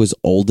once I was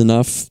old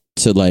enough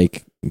to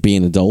like be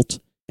an adult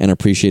and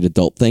appreciate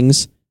adult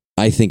things,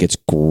 I think it's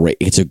great.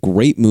 It's a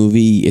great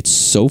movie. It's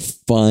so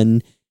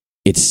fun.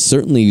 It's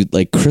certainly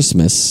like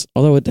Christmas,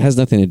 although it has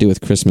nothing to do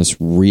with Christmas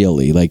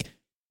really. Like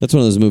that's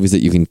one of those movies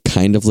that you can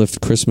kind of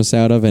lift Christmas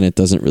out of and it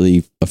doesn't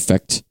really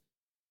affect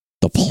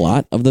the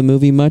plot of the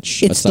movie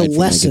much. It's the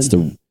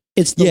lesson.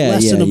 It's the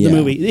lesson of the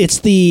movie. It's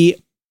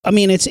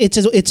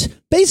it's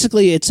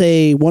basically it's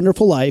A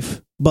Wonderful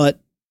Life, but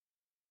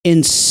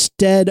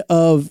instead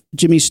of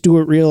Jimmy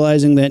Stewart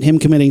realizing that him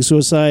committing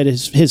suicide,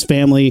 his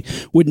family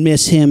would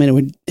miss him and it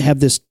would have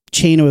this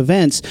chain of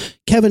events,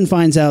 Kevin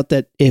finds out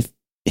that if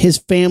his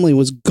family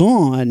was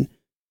gone,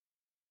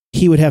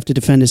 he would have to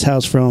defend his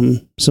house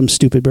from some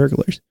stupid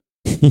burglars.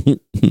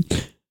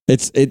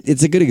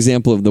 It's a good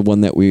example of the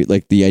one that we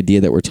like, the idea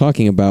that we're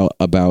talking about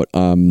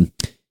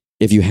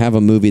if you have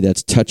a movie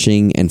that's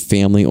touching and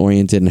family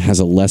oriented and has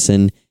a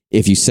lesson,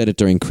 if you set it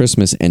during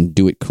Christmas and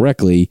do it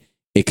correctly,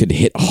 it could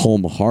hit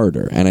home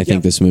harder. And I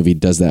think this movie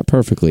does that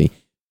perfectly.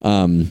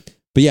 But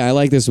yeah, I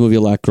like this movie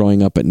a lot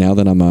growing up, but now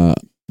that I'm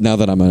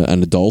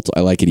an adult, I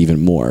like it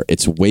even more.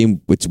 It's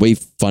way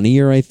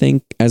funnier, I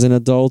think, as an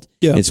adult.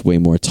 Yeah. It's way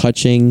more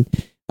touching.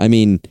 I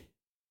mean,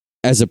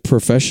 as a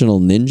professional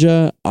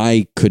ninja,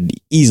 I could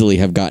easily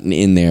have gotten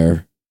in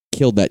there,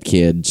 killed that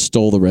kid,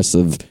 stole the rest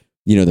of,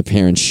 the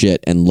parents'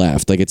 shit and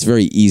left. Like, it's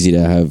very easy to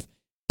have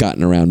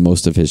gotten around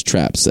most of his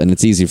traps. And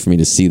it's easy for me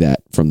to see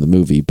that from the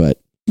movie, but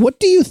What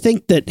do you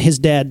think that his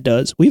dad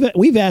does?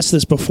 We've asked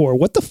this before.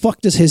 What the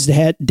fuck does his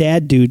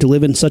dad do to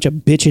live in such a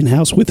bitchin'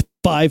 house with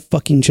 5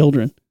 fucking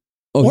children?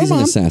 oh, Or he's mom.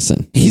 an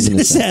assassin. He's an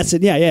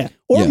assassin. Yeah.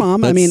 Or Yeah,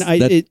 mom. I mean,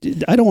 I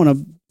don't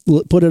want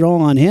to put it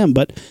all on him,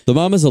 but The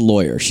mom is a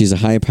lawyer. She's a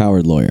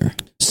high-powered lawyer.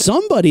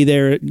 somebody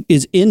there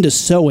is into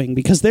sewing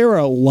because there are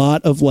a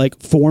lot of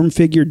like form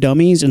figure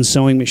dummies and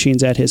sewing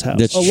machines at his house.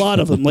 That's a lot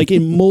of them, like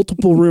in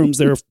multiple rooms.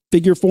 There are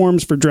figure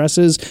forms for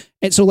dresses,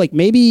 and so like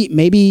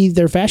maybe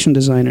they're fashion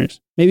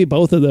designers. Maybe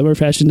both of them are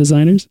fashion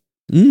designers.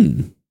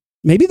 Mm.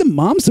 Maybe the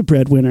mom's the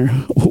breadwinner.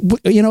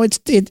 You know,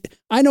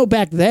 I know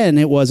back then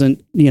it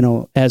wasn't,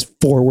 as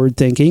forward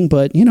thinking,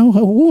 but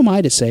who am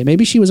I to say?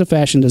 Maybe she was a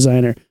fashion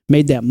designer,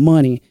 made that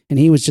money, and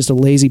he was just a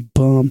lazy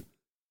bum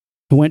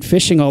who went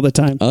fishing all the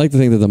time. I like to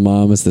think that the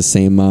mom is the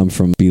same mom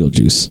from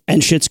Beetlejuice.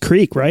 And Schitt's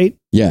Creek, right?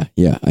 Yeah.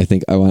 I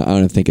think I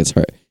want to think it's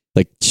her.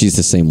 Like she's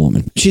the same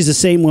woman. She's the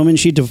same woman.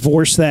 She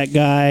divorced that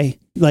guy.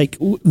 Like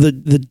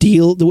the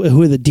deal,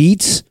 who are the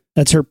Dietz?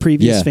 That's her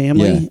previous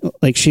family. Yeah.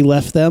 Like she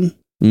left them.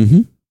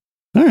 Mm-hmm.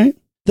 All right.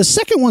 The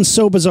second one's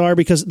so bizarre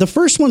because the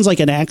first one's like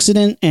an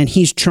accident and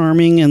he's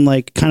charming and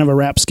like kind of a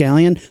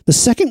rapscallion. The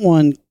second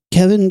one,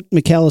 Kevin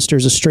McAllister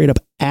is a straight up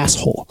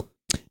asshole.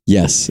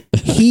 Yes.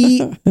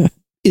 He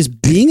is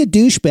being a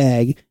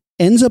douchebag,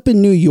 ends up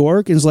in New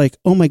York and is like,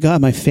 oh my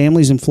God, my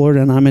family's in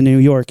Florida and I'm in New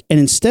York. And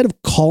instead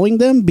of calling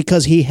them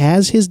because he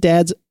has his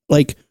dad's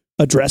like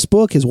address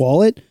book, his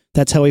wallet,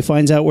 that's how he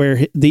finds out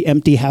where the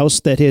empty house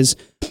that his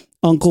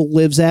uncle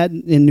lives at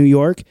in New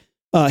York.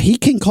 He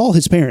can call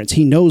his parents.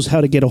 He knows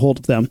how to get a hold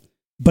of them.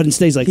 But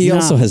instead he's like, He nah.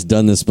 also has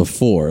done this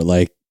before.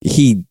 Like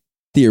he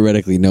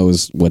theoretically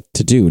knows what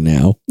to do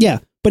now. Yeah.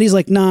 But he's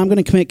like, nah, I'm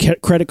going to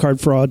commit credit card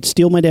fraud,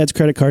 steal my dad's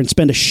credit card and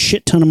spend a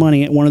shit ton of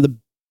money at one of the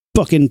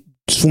fucking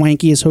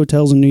swankiest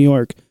hotels in New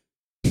York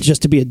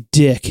just to be a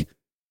dick.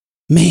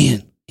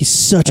 Man, he's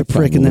such a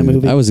prick in that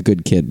movie. I was a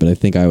good kid, but I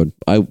think I would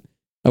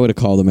have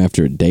called him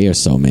after a day or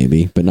so,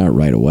 maybe, but not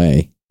right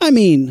away. I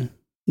mean,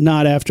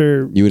 not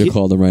after... You would have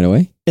called him right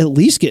away? At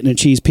least getting a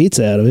cheese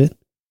pizza out of it.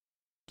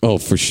 Oh,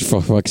 for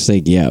fuck's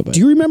sake, yeah. But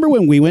do you remember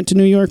when we went to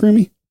New York,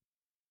 Remy?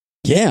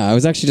 Yeah, I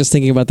was actually just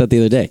thinking about that the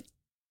other day.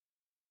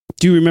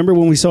 Do you remember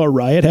when we saw a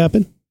riot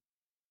happen?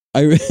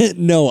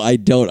 No, I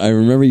don't. I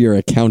remember your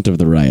account of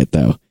the riot,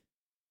 though.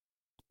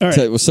 All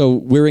right. So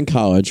we're in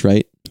college,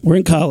 right? We're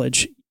in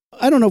college.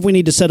 I don't know if we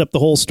need to set up the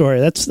whole story.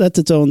 That's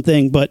its own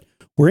thing. But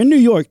we're in New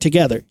York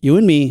together, you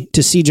and me,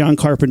 to see John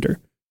Carpenter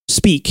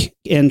speak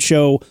and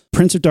show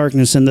Prince of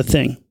Darkness and The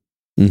Thing.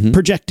 Mm-hmm.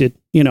 Projected,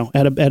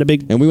 at a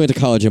big... And we went to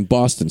college in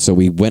Boston, so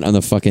we went on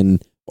the fucking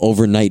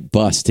overnight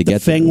bus to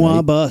get there. The Fenghua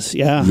right? bus,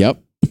 yeah. Yep.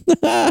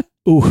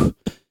 Ooh.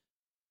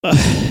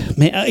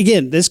 Man,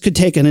 again, this could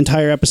take an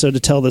entire episode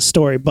to tell this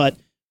story, but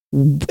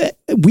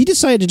we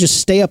decided to just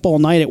stay up all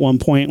night at one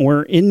point.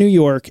 We're in New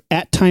York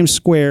at Times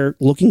Square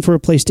looking for a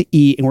place to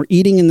eat, and we're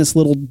eating in this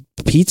little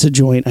pizza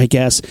joint, I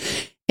guess.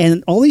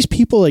 And all these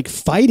people like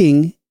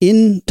fighting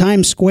in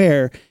Times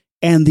Square,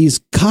 and these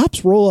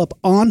cops roll up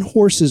on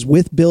horses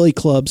with billy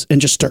clubs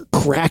and just start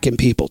cracking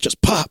people, just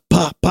pop,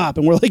 pop, pop.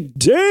 And we're like,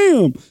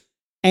 damn.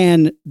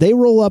 And they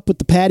roll up with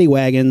the paddy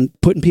wagon,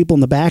 putting people in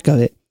the back of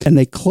it, and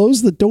they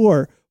close the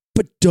door,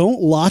 but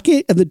don't lock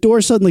it. And the door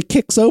suddenly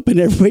kicks open.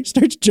 And everybody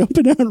starts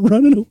jumping out and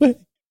running away.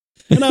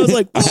 And I was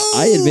like,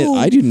 I admit,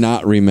 I do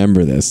not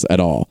remember this at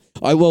all.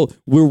 Were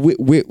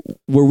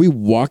we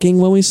walking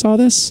when we saw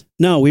this?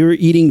 No, we were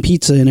eating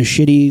pizza in a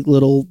shitty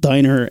little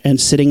diner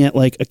and sitting at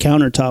like a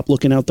countertop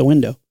looking out the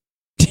window.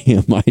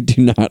 Damn, I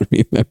do not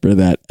remember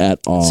that at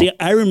all. See,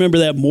 I remember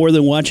that more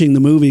than watching the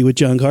movie with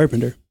John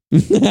Carpenter. I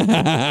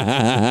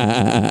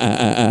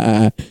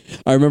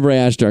remember I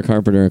asked John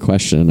Carpenter a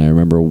question, and I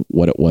remember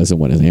what it was and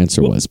what his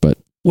answer was, but...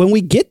 When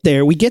we get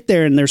there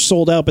and they're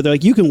sold out, but they're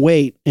like, you can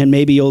wait and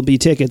maybe you'll be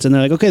tickets. And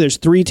they're like, okay, there's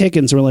 3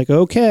 tickets. And we're like,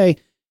 okay.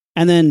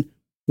 And then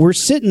we're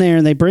sitting there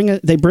and they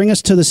bring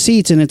us to the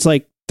seats and it's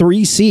like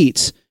 3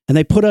 seats and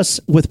they put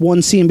us with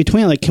 1 seat in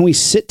between. Like, can we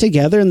sit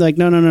together? And they're like,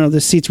 no,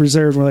 this seat's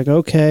reserved. We're like,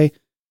 okay.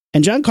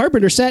 And John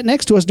Carpenter sat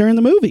next to us during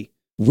the movie.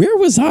 Where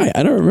was I?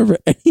 I don't remember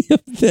any of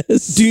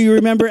this. Do you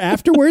remember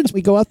afterwards?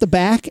 We go out the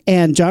back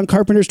and John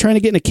Carpenter's trying to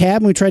get in a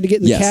cab and we tried to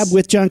get in the cab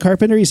with John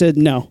Carpenter. He said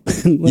no.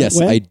 Yes,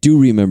 I do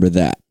remember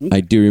that.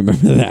 I do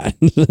remember that.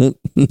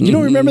 You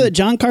don't remember that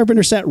John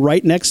Carpenter sat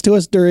right next to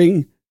us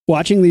during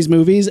watching these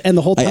movies and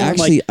the whole time?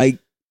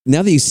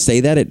 Now that you say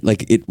that,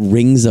 it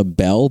rings a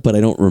bell, but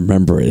I don't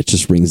remember it. It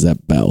just rings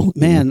that bell.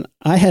 Man,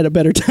 I had a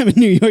better time in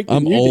New York than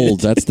I'm you old.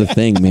 did. That's the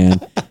thing,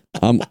 man.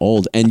 I'm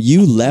old. And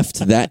you left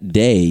that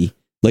day.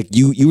 Like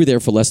you were there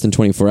for less than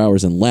 24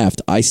 hours and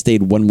left. I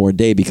stayed one more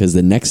day because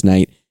the next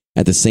night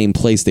at the same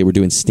place they were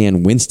doing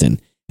Stan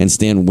Winston, and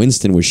Stan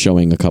Winston was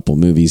showing a couple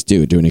movies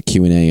too, doing a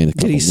Q&A and a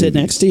couple. Did he sit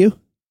next to you?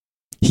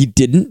 He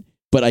didn't,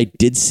 but I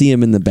did see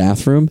him in the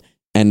bathroom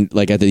and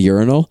like at the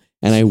urinal,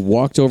 and I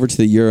walked over to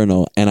the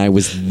urinal and I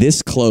was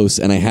this close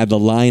and I had the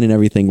line and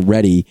everything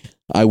ready.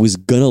 I was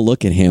gonna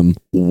look at him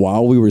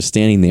while we were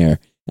standing there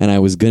and I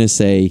was gonna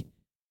say,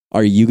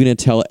 are you going to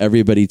tell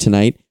everybody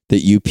tonight that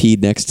you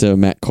peed next to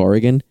Matt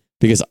Corrigan?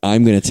 Because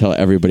I'm going to tell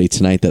everybody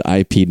tonight that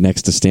I peed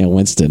next to Stan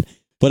Winston.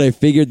 But I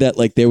figured that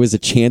like there was a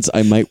chance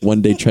I might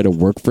one day try to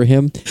work for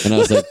him. And I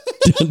was like,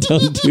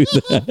 don't do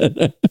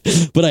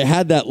that. But I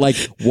had that like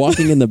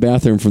walking in the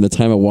bathroom from the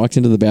time I walked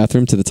into the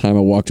bathroom to the time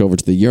I walked over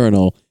to the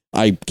urinal.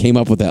 I came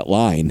up with that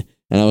line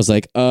and I was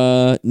like,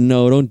 no,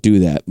 don't do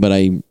that. But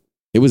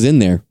it was in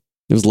there.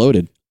 It was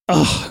loaded.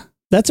 Oh,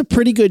 that's a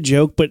pretty good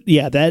joke. But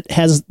yeah, that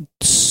has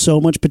so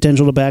much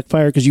potential to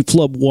backfire because you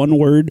flub one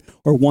word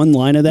or one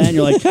line of that and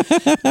you're like,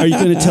 are you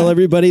going to tell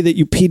everybody that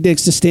you peed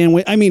next to Stan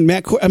Winston?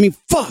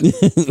 Fuck.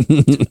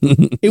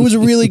 It was a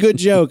really good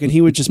joke. And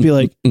he would just be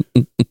like,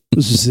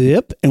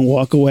 zip and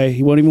walk away.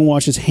 He won't even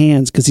wash his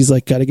hands because he's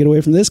like, got to get away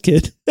from this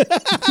kid.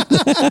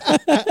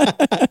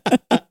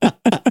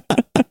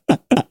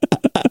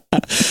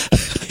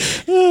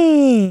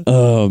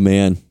 Oh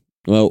man.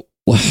 Well,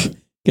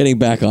 getting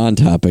back on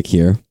topic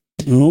here.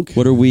 Okay.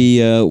 What are we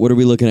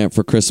looking at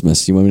for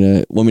Christmas? You want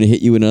me to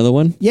hit you with another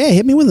one? Yeah,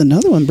 hit me with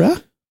another one, bro.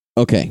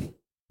 Okay.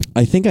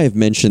 I think I've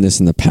mentioned this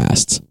in the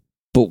past,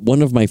 but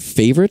one of my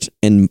favorite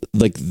and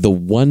like the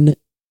one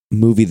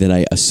movie that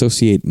I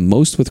associate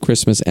most with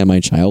Christmas and my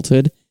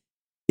childhood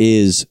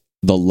is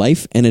The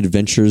Life and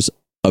Adventures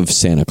of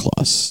Santa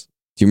Claus.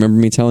 Do you remember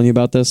me telling you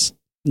about this?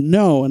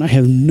 No, and I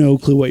have no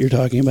clue what you're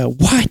talking about.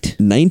 What?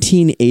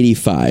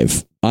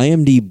 1985.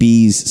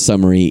 IMDb's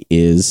summary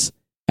is,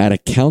 at a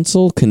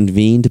council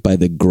convened by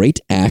the Great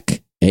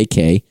Ack,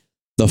 a.k.a.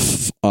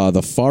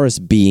 the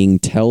forest being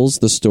tells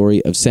the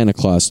story of Santa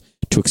Claus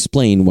to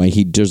explain why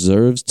he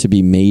deserves to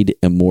be made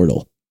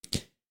immortal.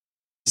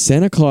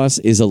 Santa Claus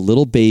is a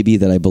little baby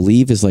that I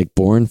believe is like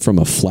born from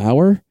a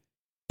flower,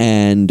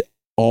 and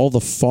all the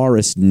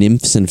forest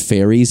nymphs and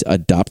fairies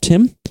adopt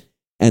him,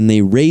 and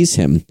they raise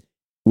him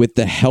with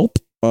the help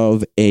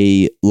of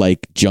a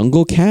like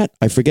jungle cat.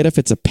 I forget if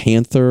it's a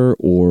panther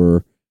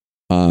or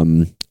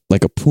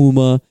like a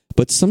puma,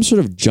 but some sort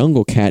of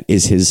jungle cat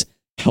is his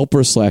helper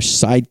 /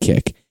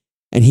 sidekick.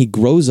 And he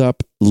grows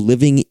up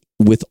living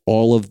with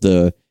all of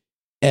the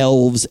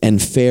elves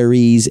and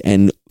fairies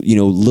and,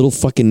 little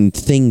fucking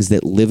things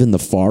that live in the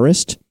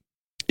forest.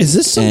 Is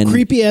this some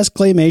creepy ass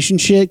claymation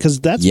shit? Because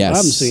that's what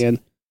I'm seeing.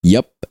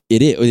 Yep,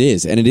 it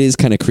is. And it is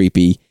kind of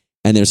creepy.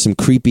 And there's some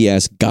creepy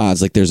ass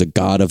gods. Like there's a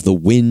god of the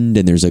wind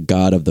and there's a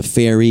god of the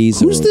fairies.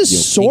 Who's this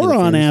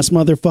Sauron ass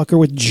motherfucker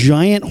with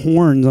giant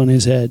horns on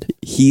his head?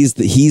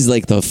 He's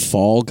like the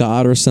fall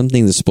god or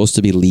something. There's supposed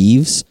to be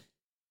leaves.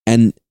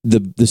 And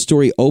the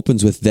story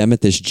opens with them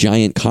at this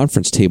giant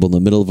conference table in the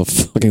middle of a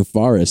fucking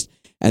forest.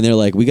 And they're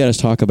like, we got to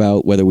talk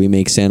about whether we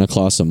make Santa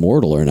Claus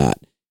immortal or not.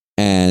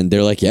 And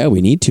they're like, yeah,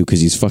 we need to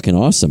because he's fucking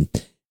awesome.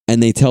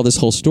 And they tell this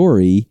whole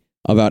story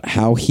about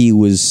how he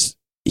was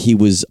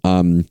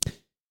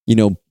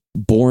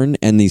born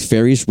and these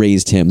fairies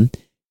raised him,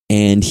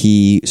 and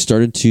he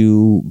started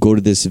to go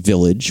to this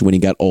village when he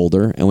got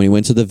older. And when he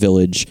went to the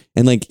village,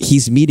 and like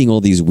he's meeting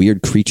all these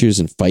weird creatures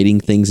and fighting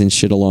things and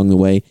shit along the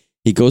way,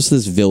 he goes to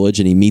this village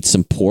and he meets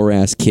some poor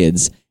ass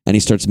kids and he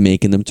starts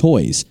making them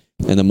toys.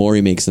 And the more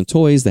he makes them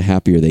toys, the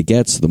happier they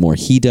get. So the more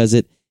he does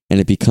it, and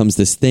it becomes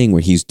this thing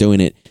where he's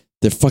doing it.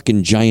 The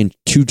fucking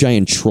two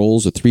giant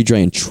trolls or three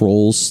giant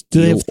trolls.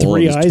 Do they have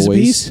three eyes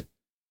apiece?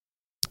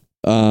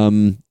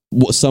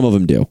 Well, some of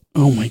them do.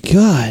 Oh my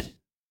god!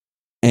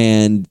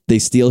 And they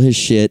steal his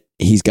shit.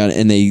 I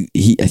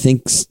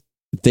think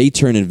they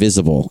turn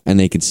invisible and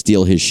they can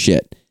steal his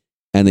shit.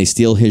 And they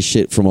steal his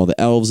shit from all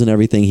the elves and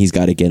everything. He's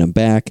got to get him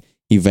back.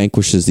 He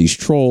vanquishes these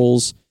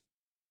trolls,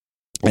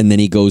 and then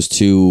he goes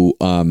to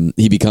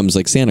he becomes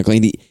like Santa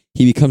Claus.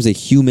 He becomes a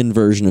human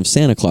version of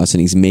Santa Claus,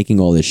 and he's making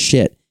all this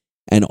shit.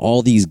 And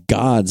all these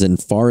gods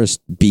and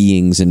forest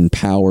beings and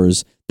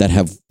powers that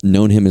have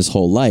known him his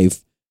whole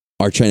life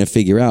are trying to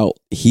figure out,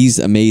 he's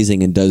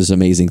amazing and does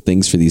amazing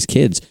things for these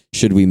kids.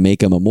 Should we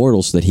make him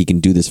immortal so that he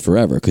can do this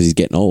forever? Because he's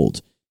getting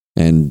old.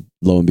 And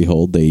lo and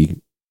behold, they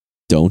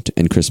don't,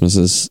 and Christmas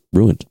is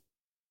ruined.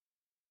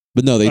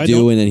 But no, they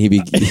do, and then I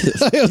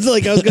was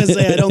going to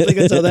say, I don't think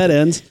that's how that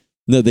ends.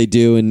 No, they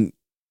do, and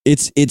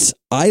it's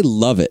I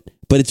love it,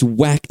 but it's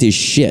whacked as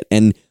shit.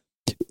 And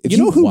you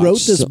know who wrote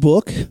this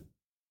book?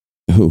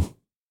 Who?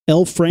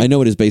 L. Frank. I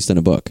know it is based on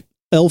a book.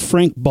 L.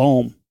 Frank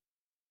Baum.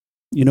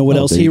 You know what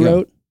else he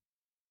wrote?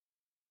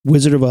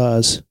 Wizard of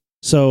Oz.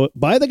 So,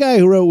 by the guy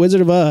who wrote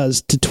Wizard of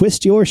Oz to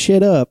twist your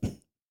shit up.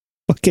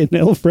 Fucking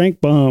L. Frank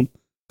Baum.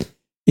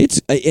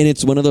 It's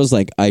one of those,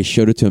 like, I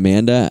showed it to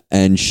Amanda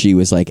and she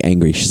was like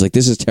angry. She's like,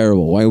 this is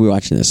terrible. Why are we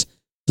watching this?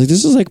 Like,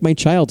 this is like my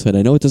childhood.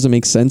 I know it doesn't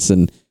make sense,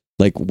 and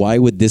like, why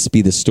would this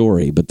be the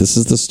story? But this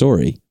is the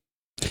story.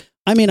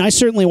 I mean, I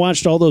certainly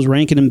watched all those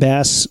Rankin and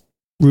Bass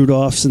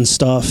Rudolphs and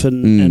stuff,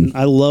 and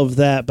I love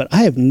that, but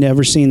I have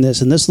never seen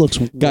this, and this looks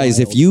Guys,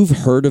 wild. If you've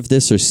heard of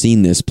this or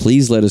seen this,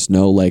 please let us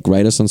know. Like,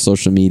 write us on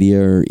social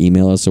media or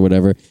email us or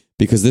whatever,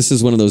 because this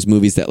is one of those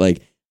movies that,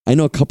 like, I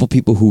know a couple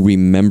people who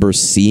remember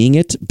seeing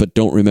it but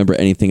don't remember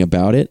anything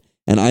about it,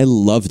 and I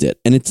loved it.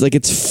 And it's like,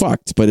 it's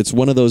fucked, but it's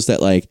one of those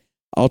that, like,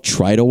 I'll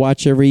try to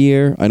watch every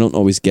year. I don't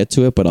always get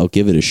to it, but I'll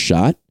give it a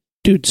shot.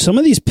 Dude, some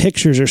of these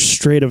pictures are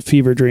straight up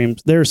fever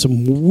dreams. There are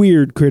some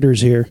weird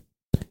critters here.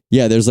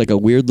 Yeah, there's like a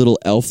weird little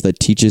elf that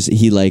teaches,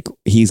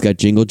 he's got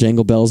jingle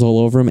jangle bells all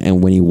over him,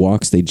 and when he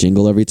walks, they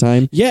jingle every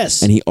time.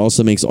 Yes. And he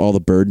also makes all the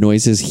bird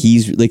noises.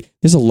 He's like,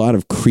 there's a lot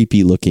of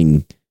creepy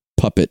looking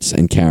puppets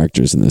and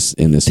characters in this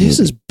movie. This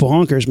is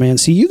bonkers, man.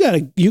 See, you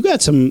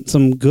got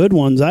some good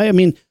ones. I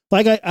mean,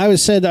 like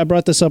I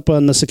brought this up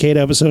on the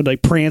Cicada episode,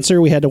 like Prancer.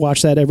 We had to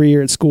watch that every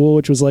year at school,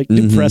 which was like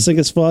depressing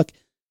as fuck.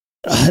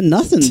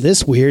 Nothing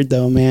this weird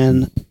though,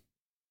 man.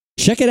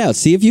 Check it out.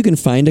 See if you can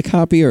find a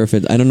copy, or if I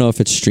don't know if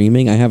it's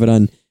streaming. I have it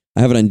on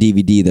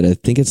DVD. That I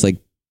think it's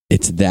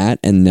that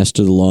and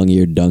Nestor the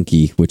Long-Eared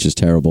Donkey, which is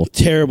terrible.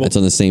 Terrible. It's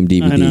on the same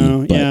DVD. I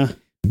know. But yeah.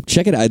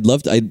 Check it. I'd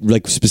love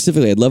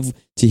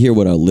to hear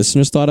what our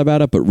listeners thought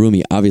about it. But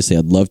Rumi, obviously,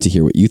 I'd love to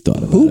hear what you thought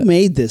about it. Who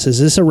made this? Is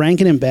this a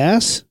Rankin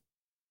Bass?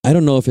 I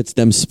don't know if it's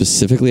them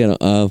specifically.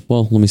 Well,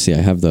 let me see. I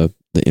have the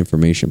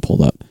information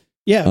pulled up.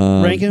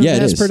 Yeah, Rankin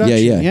Bass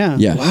production.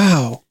 Yeah.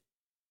 Wow.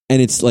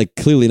 And it's like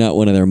clearly not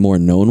one of their more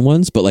known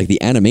ones, but like the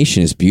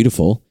animation is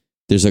beautiful.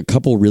 There's a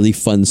couple really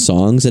fun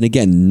songs. And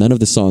again, none of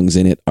the songs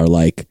in it are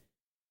like,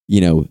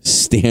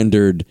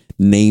 standard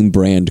name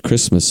brand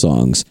Christmas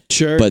songs.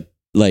 Sure. But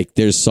like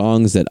there's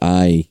songs that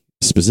I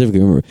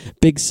specifically remember.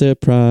 Big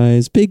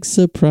surprise,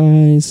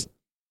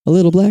 a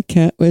little black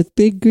cat with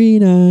big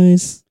green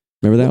eyes.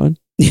 Remember that one?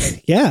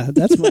 Yeah,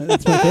 that's my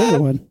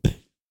favorite one.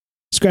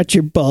 Scratch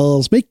your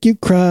balls, make you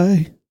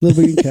cry.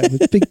 Little green cat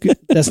with big.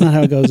 That's not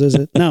how it goes, is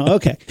it? No.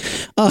 Okay.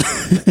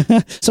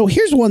 So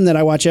here's one that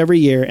I watch every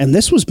year, and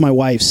this was my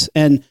wife's.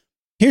 And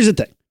here's the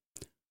thing: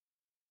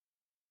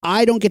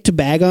 I don't get to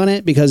bag on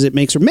it because it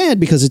makes her mad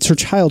because it's her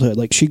childhood.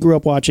 Like she grew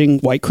up watching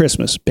White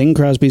Christmas, Bing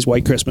Crosby's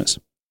White Christmas,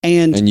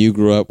 and you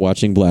grew up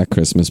watching Black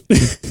Christmas.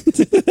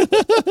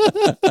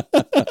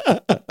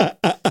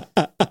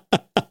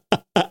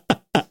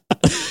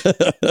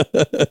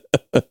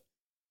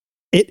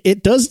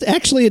 It does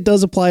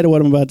apply to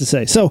what I'm about to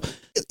say. So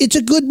it's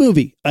a good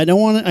movie. I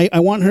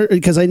want her,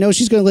 because I know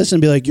she's going to listen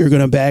and be like, you're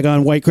going to bag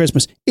on White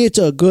Christmas. It's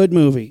a good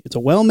movie. It's a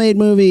well-made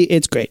movie.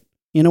 It's great.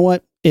 You know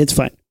what? It's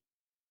fine.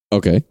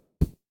 Okay.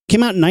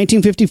 Came out in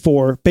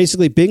 1954.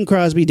 Basically, Bing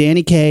Crosby,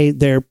 Danny Kaye,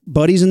 they're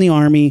buddies in the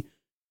army.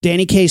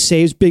 Danny Kaye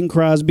saves Bing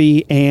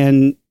Crosby,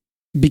 and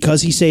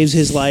because he saves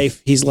his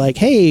life, he's like,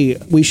 hey,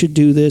 we should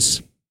do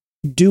this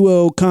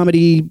duo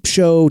comedy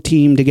show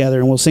team together,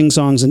 and we'll sing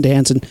songs and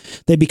dance, and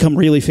they become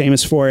really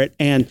famous for it.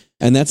 And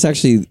that's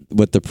actually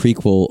what the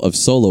prequel of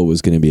Solo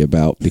was going to be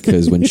about,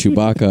 because when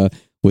Chewbacca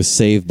was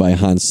saved by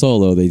Han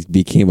Solo, they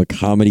became a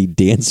comedy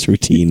dance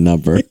routine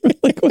number.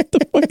 Like, what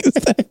the fuck is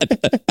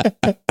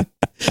that?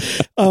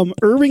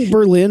 Irving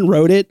Berlin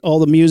wrote it, all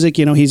the music.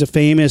 He's a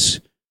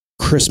famous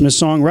Christmas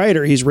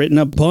songwriter. He's written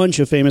a bunch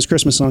of famous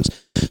Christmas songs.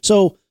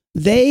 So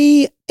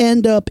they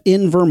end up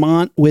in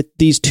Vermont with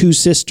these two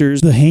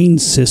sisters, the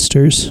Haynes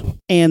sisters,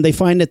 and they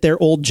find that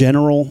their old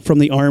general from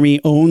the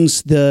army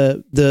owns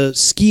the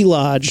ski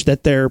lodge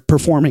that they're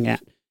performing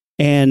at.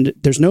 And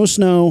there's no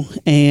snow,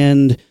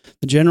 and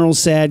the general's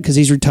sad because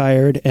he's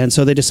retired, and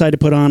so they decide to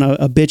put on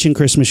a bitchin'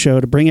 Christmas show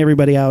to bring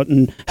everybody out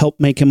and help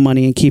make him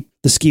money and keep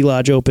the ski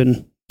lodge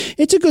open.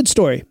 It's a good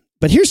story,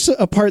 but here's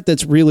a part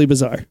that's really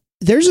bizarre.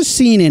 There's a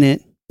scene in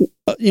it.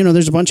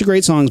 There's a bunch of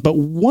great songs, but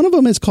one of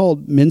them is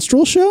called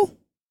Minstrel Show.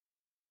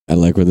 I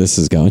like where this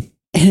is going.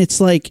 And it's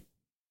like,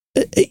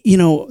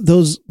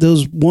 those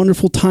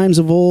wonderful times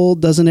of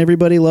old. Doesn't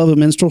everybody love a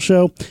minstrel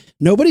show?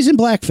 Nobody's in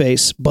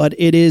blackface, but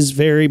it is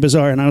very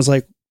bizarre. And I was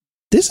like,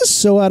 this is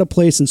so out of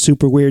place and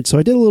super weird. So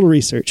I did a little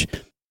research.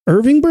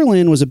 Irving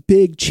Berlin was a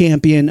big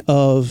champion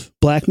of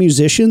black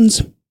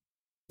musicians,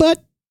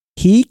 but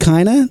he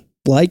kind of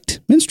liked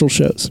minstrel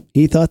shows.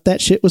 He thought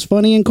that shit was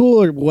funny and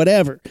cool or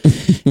whatever.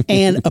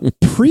 And a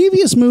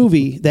previous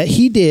movie that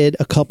he did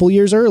a couple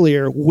years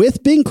earlier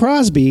with Bing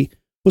Crosby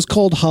was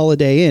called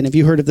Holiday Inn. Have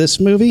you heard of this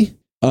movie?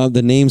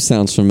 The name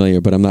sounds familiar,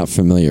 but I'm not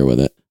familiar with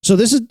it. So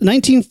this is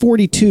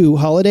 1942,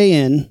 Holiday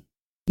Inn.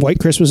 White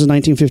Christmas is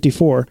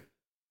 1954.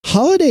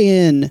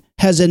 Holiday Inn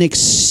has an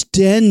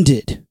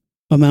extended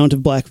amount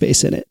of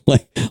blackface in it.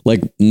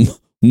 Like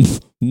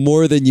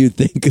more than you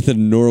think the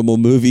normal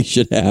movie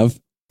should have.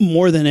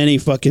 More than any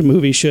fucking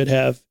movie should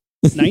have.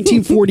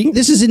 1940.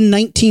 This is in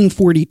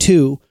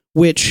 1942,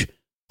 which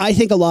I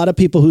think a lot of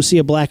people who see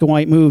a black and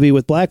white movie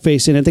with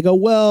blackface in it, they go,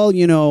 well,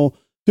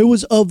 it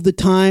was of the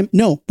time.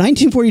 No,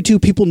 1942,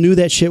 people knew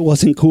that shit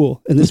wasn't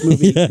cool in this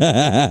movie.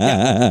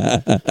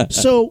 Yeah.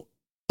 So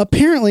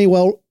apparently,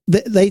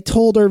 they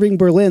told Irving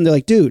Berlin, they're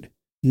like, dude,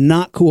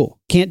 not cool.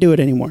 Can't do it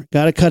anymore.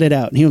 Got to cut it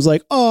out. And he was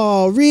like,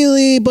 oh,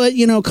 really? But,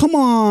 come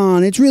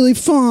on. It's really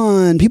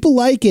fun. People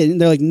like it.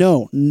 And they're like,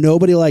 no,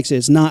 nobody likes it.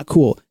 It's not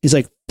cool. He's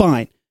like,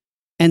 fine.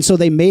 And so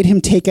they made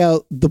him take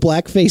out the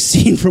blackface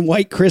scene from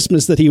White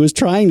Christmas that he was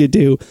trying to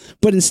do.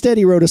 But instead,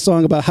 he wrote a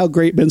song about how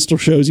great minstrel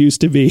shows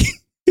used to be.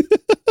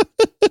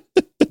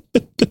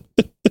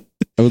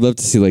 I would love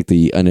to see like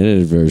the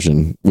unedited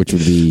version, which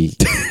would be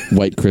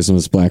White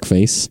Christmas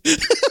blackface.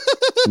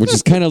 Which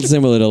is kind of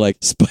similar to like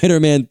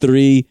Spider-Man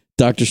 3,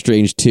 Doctor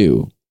Strange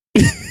 2.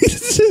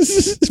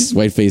 It's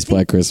white face,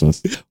 black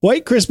Christmas.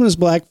 White Christmas,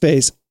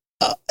 blackface.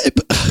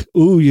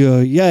 Ooh,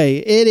 yay.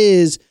 It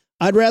is.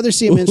 I'd rather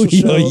see a minstrel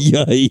show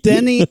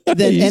than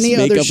any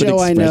other show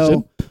I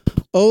know.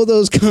 Oh,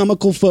 those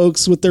comical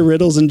folks with their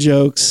riddles and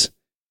jokes.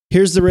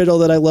 Here's the riddle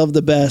that I love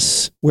the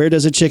best. Where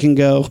does a chicken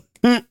go?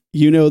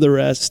 You know the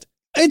rest.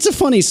 It's a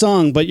funny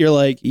song, but you're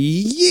like,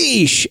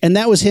 yeesh. And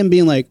that was him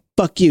being like,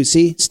 fuck you.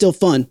 See, still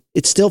fun.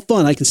 It's still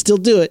fun. I can still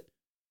do it.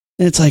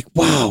 And it's like,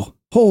 wow,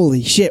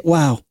 holy shit.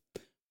 Wow.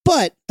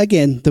 But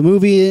again, the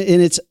movie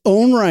in its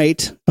own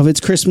right of its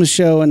Christmas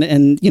show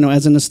and, you know,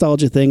 as a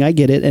nostalgia thing, I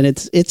get it. And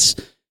it's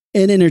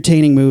an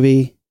entertaining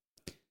movie.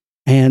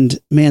 And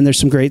man, there's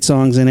some great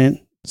songs in it.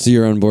 So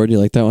you're on board? You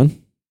like that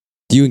one?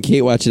 Do you and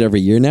Kate watch it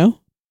every year now?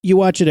 You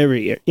watch it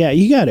every year. Yeah,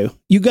 you got to.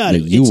 You got to.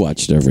 You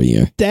watch it every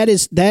year. That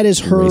is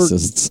her.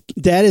 Racists.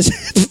 That is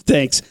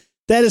thanks.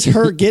 That is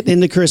her getting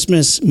into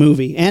Christmas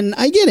movie, and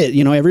I get it.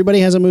 You know, everybody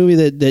has a movie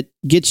that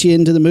gets you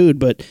into the mood,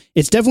 but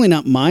it's definitely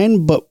not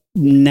mine. But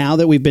now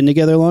that we've been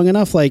together long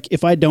enough, like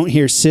if I don't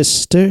hear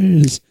sister,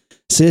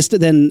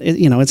 then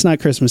you know it's not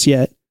Christmas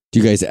yet.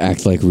 Do you guys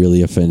act like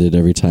really offended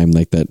every time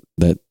like that?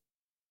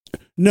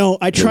 No,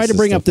 I try to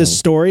bring up this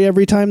story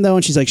every time though,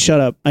 and she's like,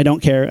 "Shut up! I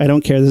don't care.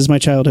 This is my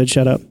childhood.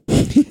 Shut up."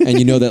 And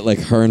you know that like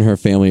her and her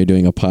family are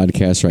doing a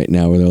podcast right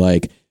now where they're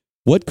like,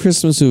 "What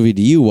Christmas movie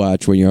do you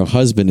watch when your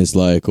husband is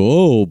like,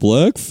 oh,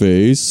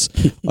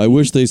 blackface? I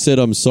wish they said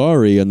I'm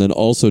sorry and then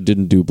also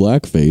didn't do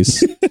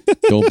blackface.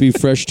 Don't be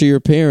fresh to your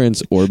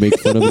parents or make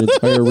fun of an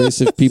entire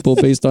race of people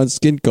based on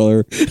skin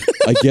color.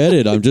 I get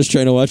it. I'm just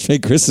trying to watch my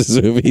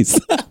Christmas movies."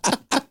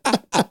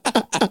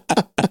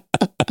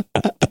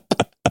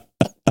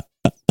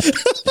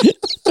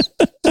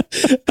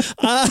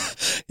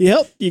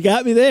 Yep, you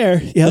got me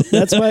there. Yep,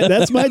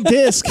 that's my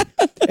disc.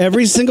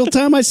 Every single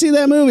time I see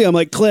that movie, I'm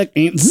like, click, put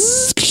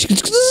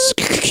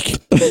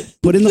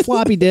in the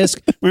floppy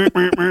disk.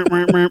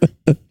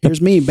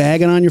 Here's me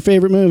bagging on your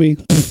favorite movie.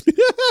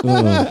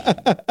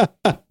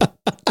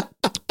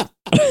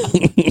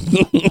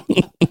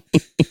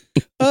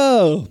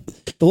 Oh,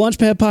 the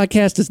Launchpad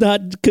podcast does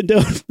not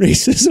condone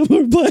racism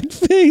or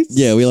blackface.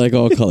 Yeah, we like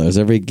all colors.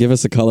 Give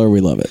us a color, we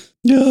love it.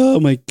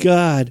 Oh my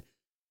God.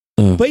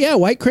 But yeah,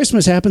 White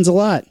Christmas happens a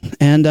lot.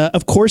 And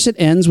of course it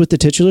ends with the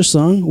titular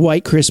song,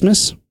 White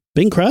Christmas.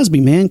 Bing Crosby,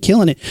 man,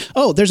 killing it.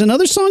 Oh, there's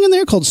another song in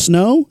there called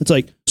Snow. It's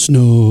like,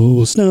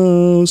 snow,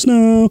 snow,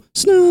 snow,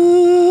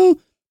 snow.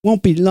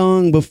 Won't be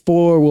long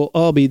before we'll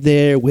all be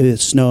there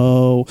with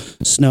snow,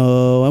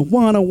 snow. I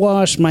want to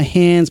wash my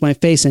hands, my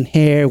face, and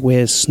hair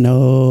with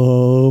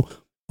snow.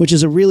 Which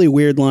is a really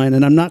weird line,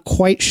 and I'm not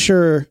quite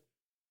sure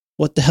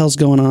what the hell's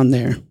going on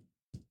there.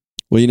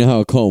 Well, you know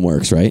how a comb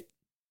works, right?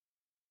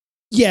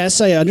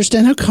 Yes, I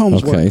understand how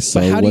combs work.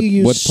 So but how do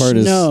you use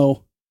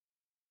snow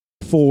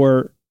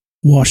for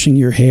washing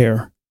your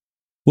hair?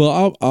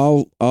 Well,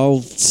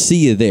 I'll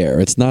see you there.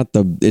 It's not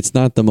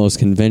the most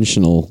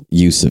conventional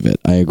use of it.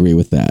 I agree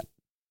with that.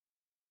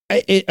 Are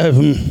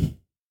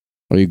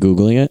you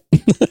Googling it?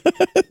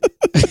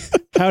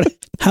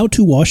 How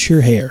to wash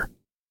your hair?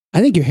 I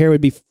think your hair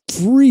would be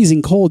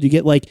freezing cold. You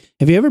get like,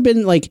 have you ever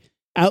been like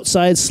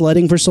outside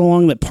sledding for so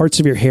long that parts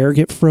of your hair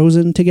get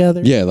frozen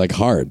together? Yeah, like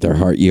hard. They're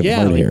hard. You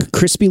have hard hair.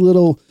 Crispy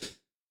little,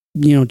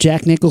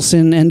 Jack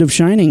Nicholson End of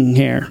Shining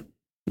hair.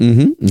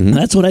 Mm-hmm, mm-hmm.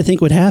 That's what I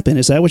think would happen.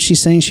 Is that what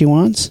she's saying she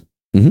wants?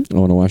 Mm-hmm. I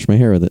want to wash my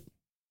hair with it.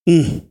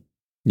 Did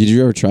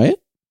you ever try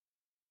it?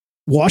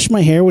 Wash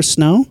my hair with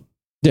snow?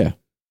 Yeah.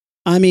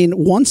 I mean,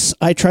 once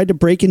I tried to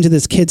break into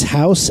this kid's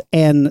house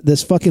and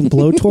this fucking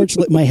blowtorch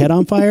lit my head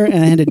on fire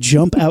and I had to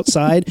jump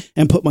outside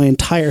and put my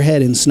entire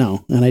head in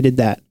snow. And I did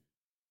that.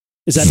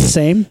 Is that the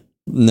same?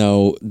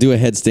 No. Do a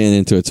headstand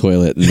into a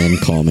toilet and then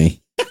call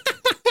me.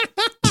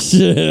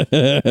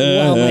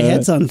 Wow, my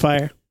head's on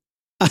fire.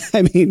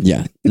 I mean,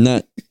 yeah,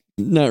 not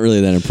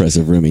really that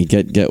impressive, Rumi.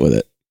 Get with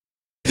it.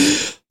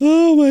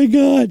 Oh my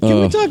God.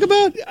 Can we talk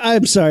about,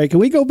 I'm sorry, can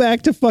we go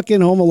back to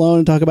fucking Home Alone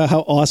and talk about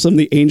how awesome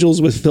the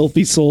Angels with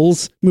Filthy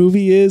Souls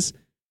movie is?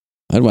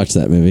 I'd watch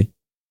that movie.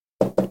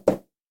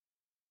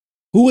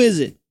 Who is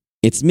it?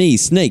 It's me,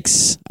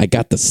 Snakes. I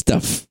got the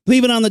stuff.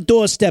 Leave it on the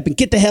doorstep and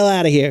get the hell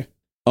out of here.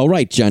 All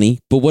right, Johnny,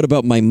 but what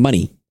about my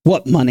money?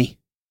 What money?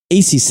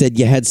 AC said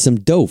you had some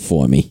dough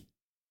for me.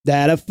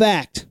 That a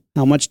fact.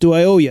 How much do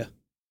I owe you?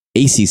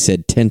 AC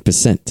said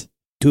 10%.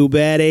 Too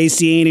bad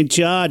AC ain't in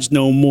charge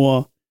no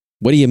more.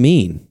 What do you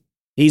mean?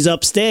 He's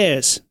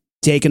upstairs,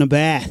 taking a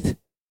bath.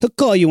 He'll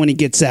call you when he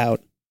gets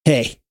out.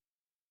 Hey,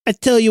 I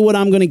tell you what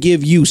I'm going to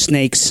give you,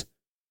 Snakes.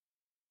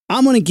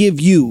 I'm going to give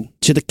you,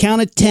 to the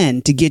count of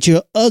 10, to get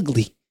your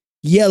ugly,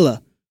 yellow,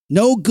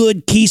 no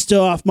good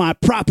keister off my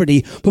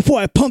property before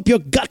I pump your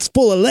guts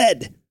full of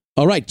lead.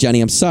 All right,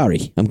 Johnny, I'm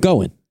sorry. I'm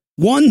going.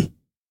 1,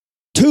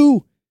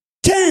 2,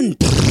 10.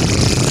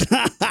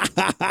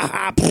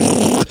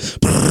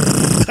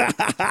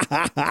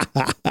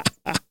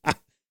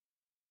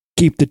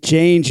 Keep the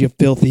change, you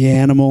filthy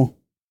animal.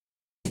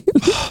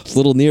 It's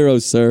Little Nero,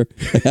 sir.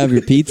 I have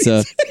your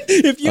pizza.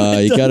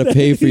 You got to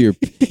pay for your.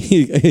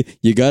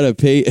 You got to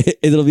pay.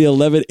 It'll be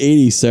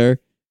 $11.80, sir.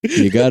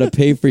 You got to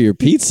pay for your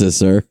pizza,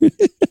 sir.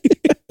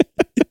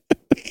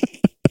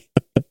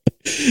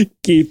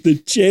 Keep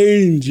the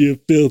change, you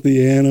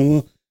filthy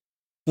animal.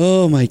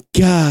 Oh, my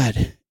God.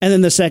 And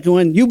then the second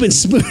one, you've been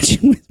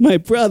smooching with my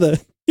brother.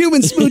 You've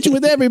been smooching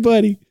with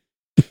everybody.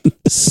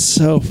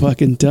 So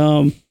fucking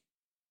dumb.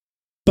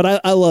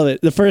 But I love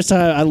it. The first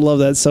time, I love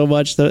that so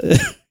much.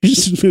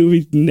 This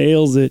movie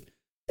nails it.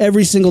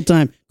 Every single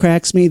time.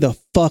 Cracks me the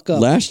fuck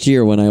up. Last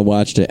year when I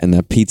watched it and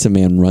that pizza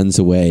man runs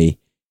away,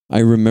 I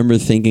remember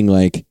thinking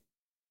like,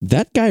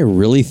 that guy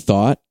really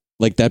thought,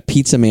 like that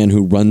pizza man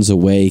who runs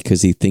away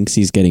because he thinks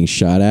he's getting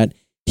shot at,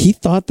 he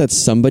thought that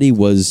somebody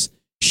was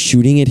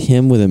shooting at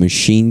him with a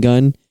machine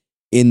gun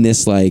in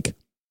this like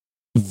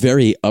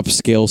very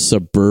upscale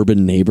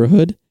suburban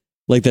neighborhood.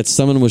 Like that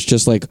someone was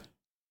just like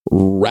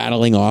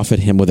rattling off at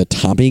him with a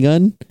Tommy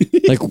gun.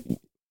 Like,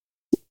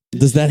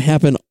 does that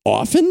happen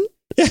often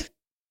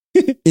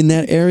in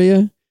that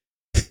area?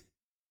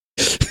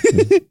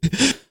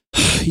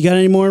 You got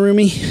any more,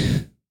 Rumi?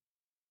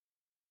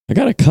 I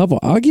got a couple.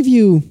 I'll give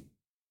you.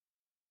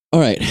 All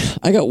right,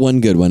 I got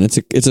one good one. It's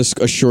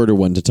a shorter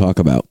one to talk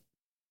about.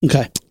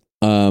 Okay.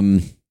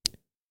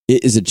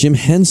 It is a Jim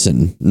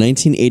Henson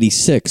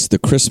 1986 The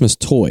Christmas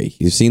Toy.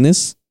 You've seen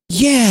this?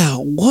 Yeah.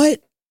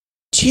 What?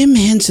 Jim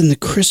Henson, The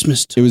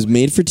Christmas Toy. It was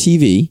made for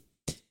TV.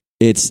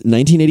 It's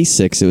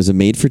 1986. It was a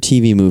made for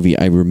TV movie.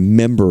 I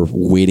remember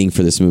waiting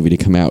for this movie to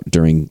come out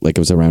during, like,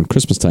 it was around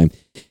Christmas time.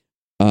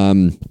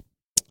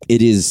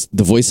 It is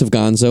the voice of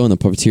Gonzo, and the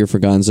puppeteer for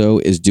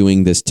Gonzo is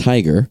doing this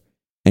tiger,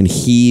 and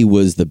he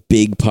was the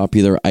big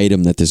popular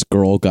item that this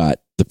girl got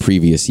the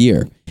previous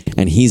year.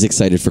 And he's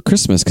excited for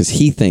Christmas because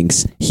he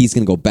thinks he's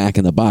going to go back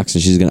in the box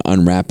and she's going to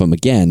unwrap him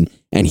again,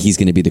 and he's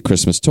going to be the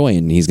Christmas toy,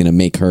 and he's going to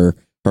make her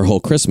whole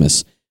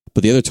Christmas.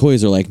 But the other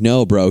toys are like,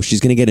 no, bro, she's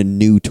going to get a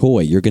new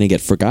toy. You're going to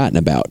get forgotten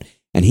about.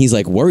 And he's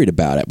like worried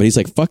about it. But he's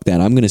like, fuck that.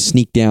 I'm going to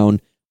sneak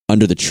down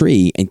under the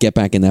tree and get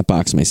back in that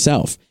box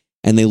myself.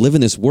 And they live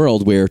in this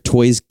world where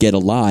toys get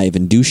alive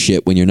and do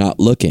shit when you're not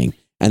looking.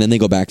 And then they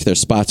go back to their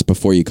spots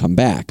before you come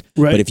back.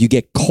 Right. But if you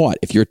get caught,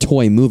 if you're a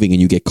toy moving and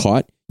you get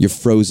caught, you're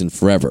frozen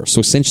forever.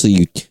 So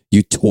essentially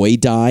you toy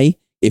die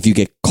if you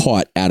get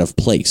caught out of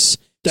place.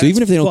 So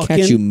even if they don't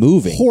catch you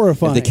moving,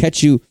 horrifying.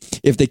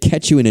 If they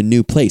catch you in a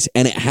new place,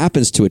 and it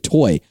happens to a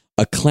toy,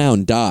 a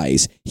clown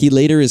dies.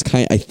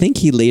 I think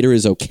he later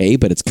is okay,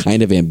 but it's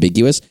kind of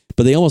ambiguous.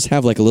 But they almost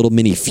have like a little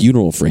mini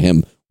funeral for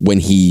him when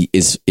he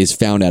is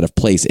found out of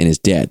place and is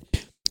dead.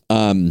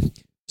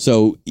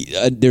 So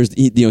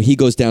he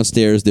goes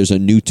downstairs. There's a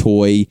new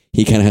toy.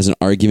 He kind of has an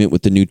argument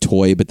with the new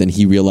toy, but then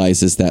he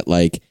realizes that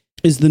like,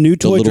 is the new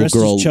toy dressed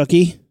as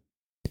Chucky?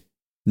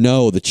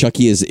 No, the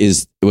Chucky was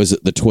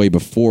the toy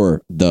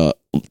before the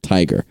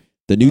tiger.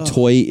 The new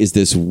toy is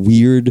this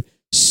weird,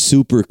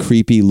 super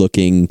creepy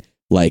looking,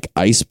 like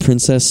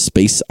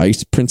space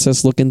ice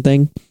princess looking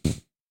thing.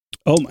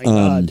 Oh my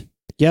God.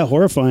 Yeah,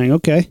 horrifying.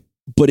 Okay.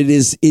 But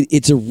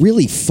it's a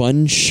really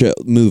fun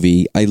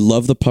movie. I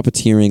love the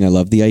puppeteering. I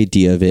love the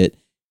idea of it.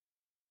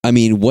 I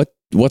mean,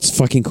 what's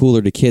fucking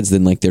cooler to kids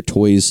than like their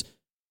toys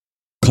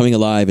coming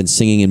alive and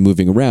singing and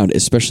moving around,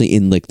 especially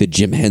in like the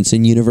Jim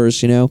Henson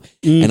universe, you know?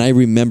 And I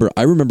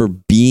remember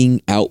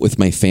being out with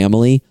my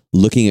family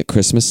looking at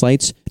Christmas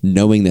lights,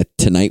 knowing that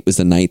tonight was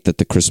the night that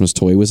the Christmas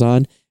toy was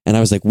on. And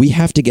I was like, we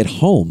have to get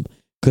home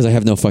because I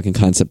have no fucking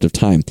concept of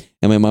time.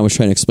 And my mom was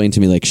trying to explain to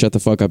me like, shut the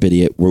fuck up,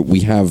 idiot.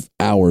 We have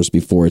hours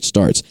before it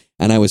starts.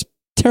 And I was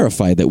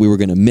terrified that we were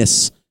going to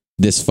miss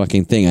this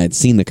fucking thing. I had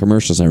seen the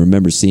commercials. I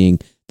remember seeing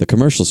the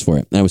commercials for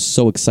it. And I was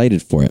so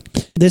excited for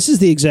it. This is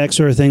the exact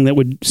sort of thing that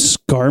would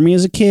scar me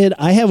as a kid.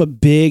 I have a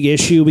big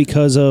issue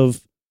because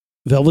of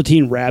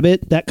Velveteen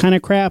Rabbit, that kind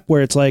of crap,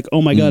 where it's like,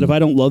 oh my God, if I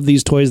don't love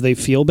these toys, they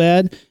feel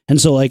bad.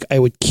 And so like I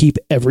would keep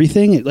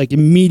everything. It like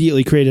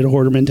immediately created a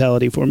hoarder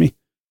mentality for me.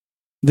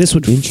 This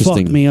would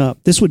fuck me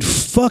up. This would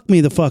fuck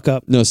me the fuck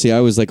up. No, see,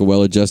 I was like a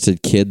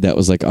well-adjusted kid that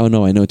was like, oh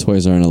no, I know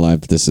toys aren't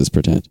alive, but this is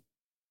pretend.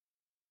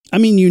 I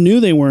mean, you knew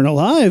they weren't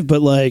alive,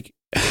 but like,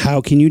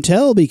 how can you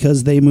tell?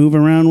 Because they move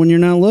around when you're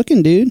not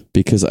looking, dude.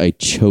 Because I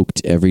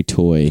choked every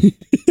toy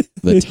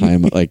the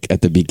time, like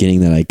at the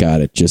beginning that I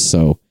got it, just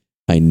so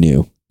I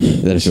knew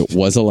that if it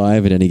was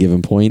alive at any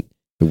given point,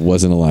 it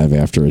wasn't alive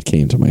after it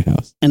came to my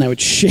house. And I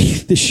would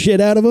shake the shit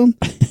out of them.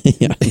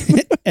 Yeah.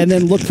 And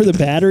then look for the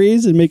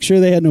batteries and make sure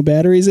they had no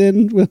batteries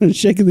in when I was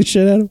shaking the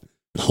shit out of them.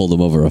 Hold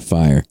them over a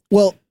fire.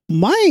 Well,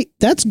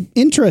 that's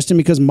interesting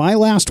because my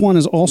last one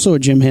is also a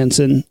Jim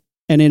Henson,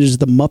 and it is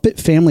the Muppet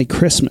Family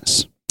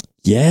Christmas.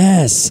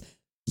 Yes.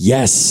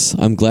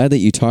 I'm glad that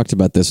you talked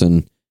about this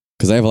one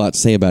because I have a lot to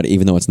say about it,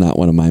 even though it's not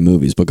one of my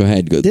movies. But go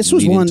ahead. This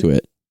was one into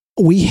it.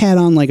 We had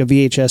on like a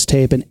VHS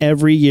tape, and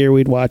every year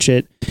we'd watch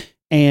it.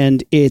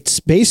 And it's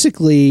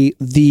basically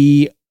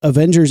the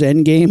Avengers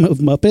Endgame of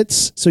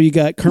Muppets. So you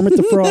got Kermit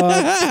the Frog,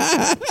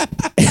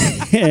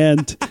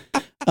 and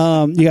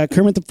you got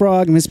Kermit the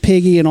Frog and Miss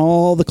Piggy and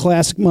all the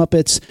classic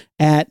Muppets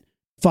at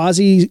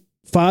Fozzie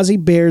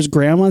Bear's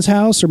grandma's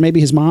house, or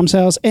maybe his mom's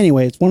house.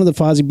 Anyway, it's one of the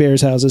Fozzie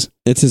Bear's houses.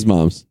 It's his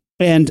mom's.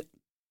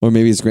 Or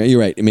maybe his you're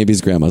right. Maybe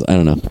his grandma's. I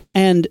don't know.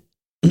 And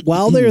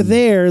while they're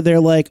there, they're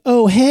like,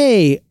 oh,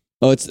 hey.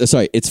 Oh, it's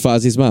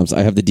Fozzie's mom's.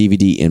 I have the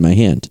DVD in my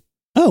hand.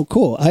 Oh,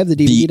 cool. I have the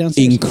DVD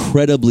downstairs.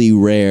 Incredibly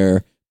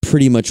rare,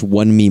 pretty much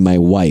Won Me My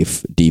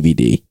Wife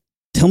DVD.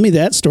 Tell me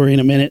that story in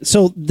a minute.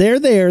 So they're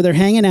there, they're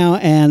hanging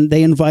out, and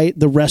they invite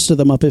the rest of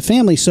the Muppet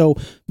family. So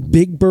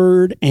Big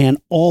Bird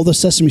and all the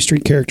Sesame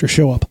Street characters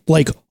show up.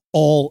 Like,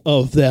 all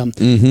of them.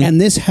 Mm-hmm.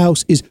 And this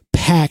house is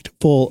packed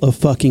full of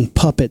fucking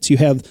puppets. You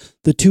have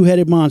the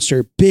two-headed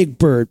monster, Big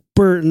Bird,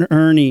 Bert and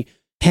Ernie,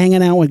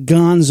 hanging out with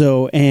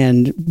Gonzo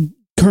and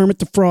Kermit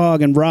the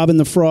Frog and Robin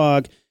the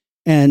Frog.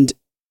 And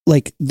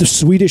like the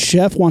Swedish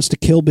chef wants to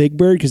kill Big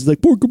Bird because he's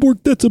like, bork,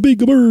 bork, that's a big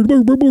bird.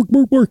 Bork, bork, bork,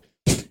 bork, bork.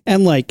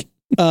 And like,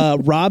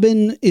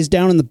 Robin is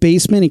down in the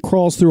basement. He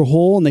crawls through a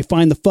hole and they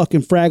find the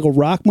fucking Fraggle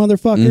Rock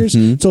motherfuckers.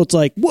 Mm-hmm. So it's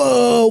like,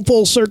 whoa,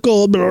 full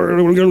circle.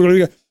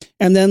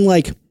 And then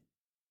like,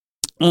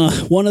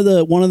 one of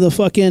the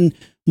fucking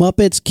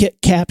Muppets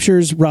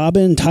captures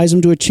Robin, ties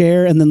him to a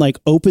chair, and then like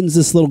opens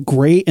this little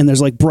grate, and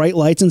there's like bright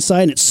lights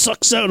inside, and it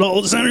sucks out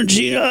all this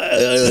energy,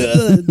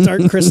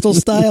 Dark Crystal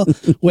style.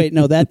 Wait,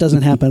 no, that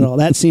doesn't happen at all.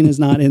 That scene is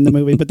not in the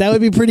movie, but that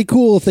would be pretty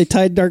cool if they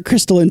tied Dark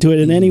Crystal into it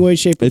in any way,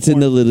 shape, or it's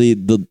form.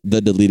 In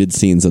the deleted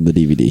scenes on the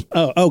DVD.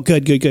 Oh,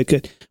 good.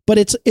 But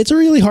it's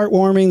really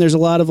heartwarming. There's a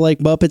lot of like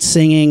Muppets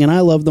singing, and I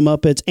love the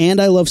Muppets, and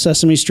I love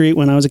Sesame Street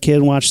when I was a kid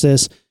and watched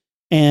this.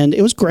 And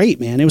it was great,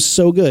 man. It was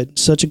so good.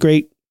 Such a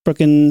great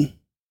fucking...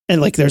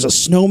 And like there's a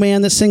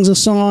snowman that sings a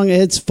song.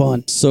 It's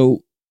fun.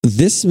 So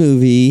this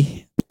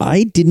movie,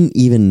 I didn't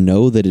even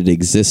know that it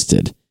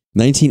existed.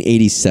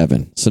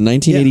 1987. So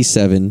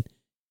 1987, yeah.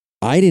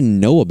 I didn't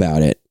know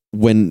about it.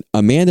 When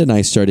Amanda and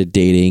I started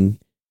dating,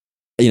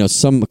 a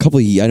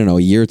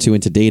year or two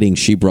into dating,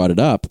 she brought it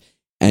up.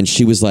 And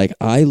she was like,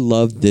 I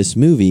love this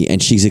movie.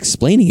 And she's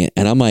explaining it.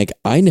 And I'm like,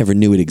 I never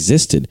knew it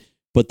existed.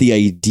 But the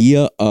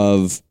idea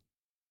of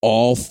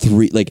all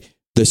three, like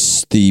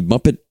the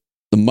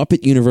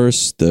Muppet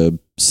universe, the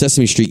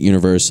Sesame Street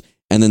universe,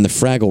 and then the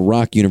Fraggle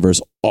Rock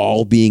universe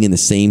all being in the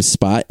same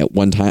spot at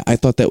one time. I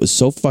thought that was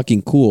so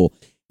fucking cool.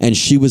 And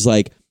she was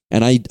like,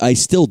 and I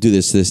still do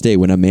this to this day.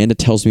 When Amanda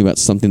tells me about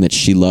something that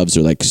she loves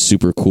or like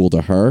super cool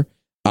to her,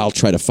 I'll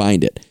try to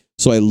find it.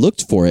 So I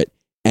looked for it,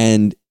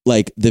 and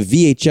like the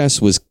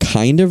VHS was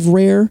kind of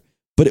rare,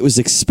 but it was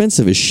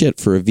expensive as shit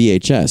for a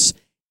VHS.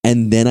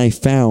 And then I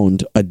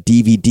found a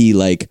DVD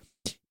like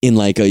in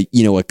like a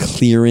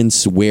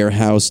clearance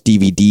warehouse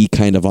DVD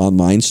kind of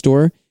online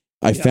store.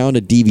 I found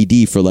a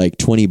DVD for like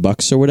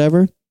 $20 or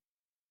whatever,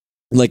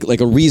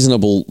 like a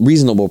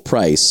reasonable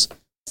price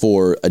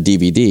for a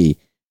DVD.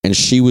 And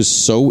she was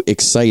so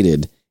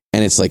excited,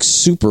 and it's like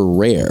super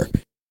rare.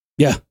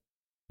 Yeah.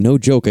 No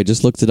joke. I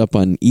just looked it up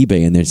on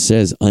eBay and it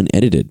says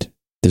unedited.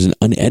 There's an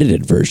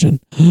unedited version.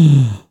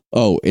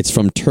 Oh, it's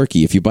from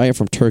Turkey. If you buy it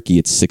from Turkey,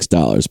 it's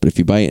 $6. But if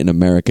you buy it in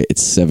America,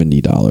 it's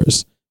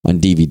 $70 on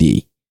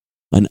DVD.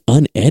 An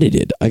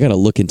unedited. I got to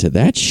look into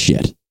that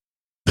shit.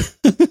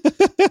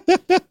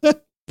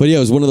 But yeah, it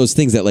was one of those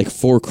things that like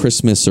for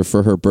Christmas or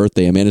for her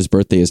birthday, Amanda's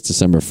birthday is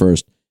December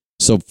 1st.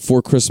 So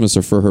for Christmas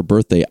or for her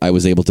birthday, I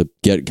was able to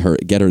get her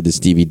this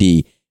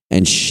DVD,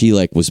 and she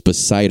like was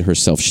beside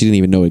herself. She didn't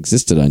even know it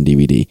existed on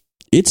DVD.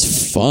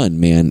 It's fun,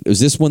 man. Was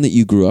this one that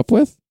you grew up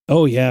with?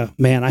 Oh yeah,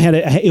 man. I had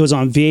it. It was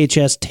on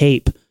VHS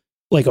tape,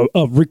 like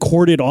a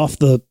recorded off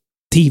the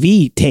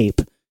TV tape,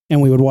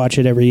 and we would watch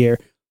it every year.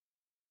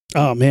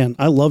 Oh man,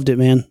 I loved it,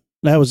 man.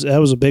 That was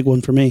a big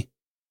one for me.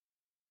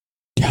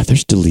 Yeah,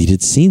 there's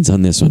deleted scenes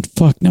on this one.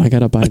 Fuck, now I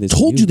gotta buy this. I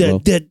told you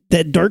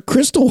that Dark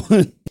Crystal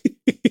one.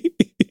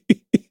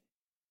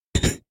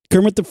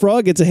 Kermit the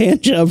Frog gets a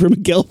hand job from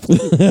Miguel.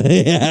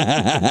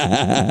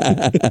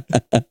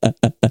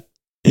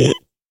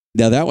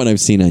 Now that one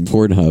I've seen on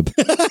Pornhub.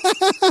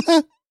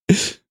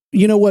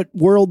 You know what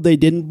world they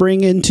didn't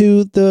bring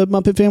into the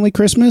Muppet Family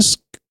Christmas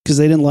because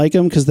they didn't like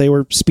them because they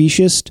were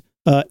specious?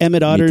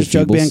 Emmett Otter's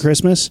Jug Band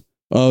Christmas.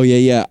 Oh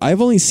yeah.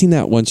 I've only seen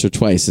that once or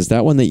twice. Is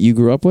that one that you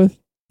grew up with?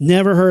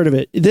 Never heard of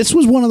it. This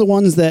was one of the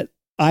ones that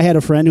I had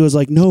a friend who was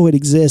like, no, it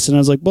exists. And I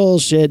was like,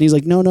 bullshit. And he's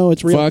like, no,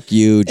 it's real. Fuck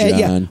you, John.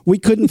 Yeah, we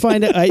couldn't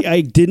find it.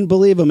 I didn't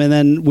believe him. And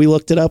then we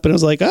looked it up and I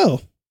was like,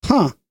 oh,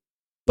 huh.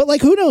 But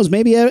like, who knows?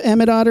 Maybe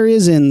Emmett Otter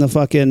is in the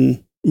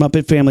fucking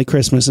Muppet Family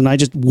Christmas and I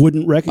just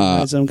wouldn't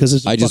recognize him because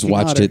it's I just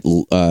watched Otter.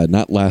 It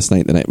not last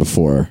night, the night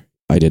before.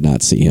 I did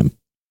not see him.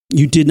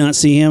 You did not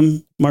see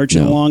him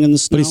marching along in the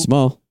snow? But he's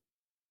small.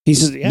 He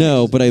says, yeah,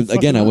 no, but I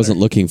wasn't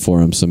looking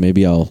for him, so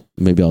maybe I'll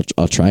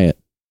try it.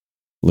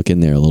 Look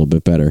in there a little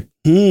bit better.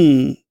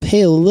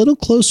 Pay a little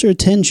closer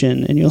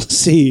attention and you'll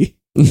see.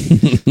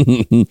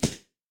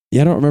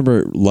 Yeah, I don't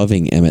remember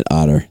loving Emmett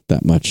Otter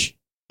that much.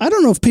 I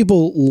don't know if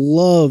people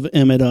love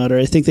Emmett Otter.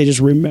 I think they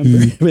just remember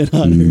Emmett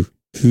Otter.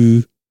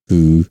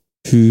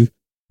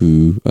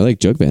 I like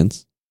jug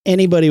bands.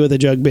 Anybody with a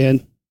jug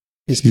band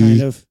is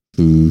kind of...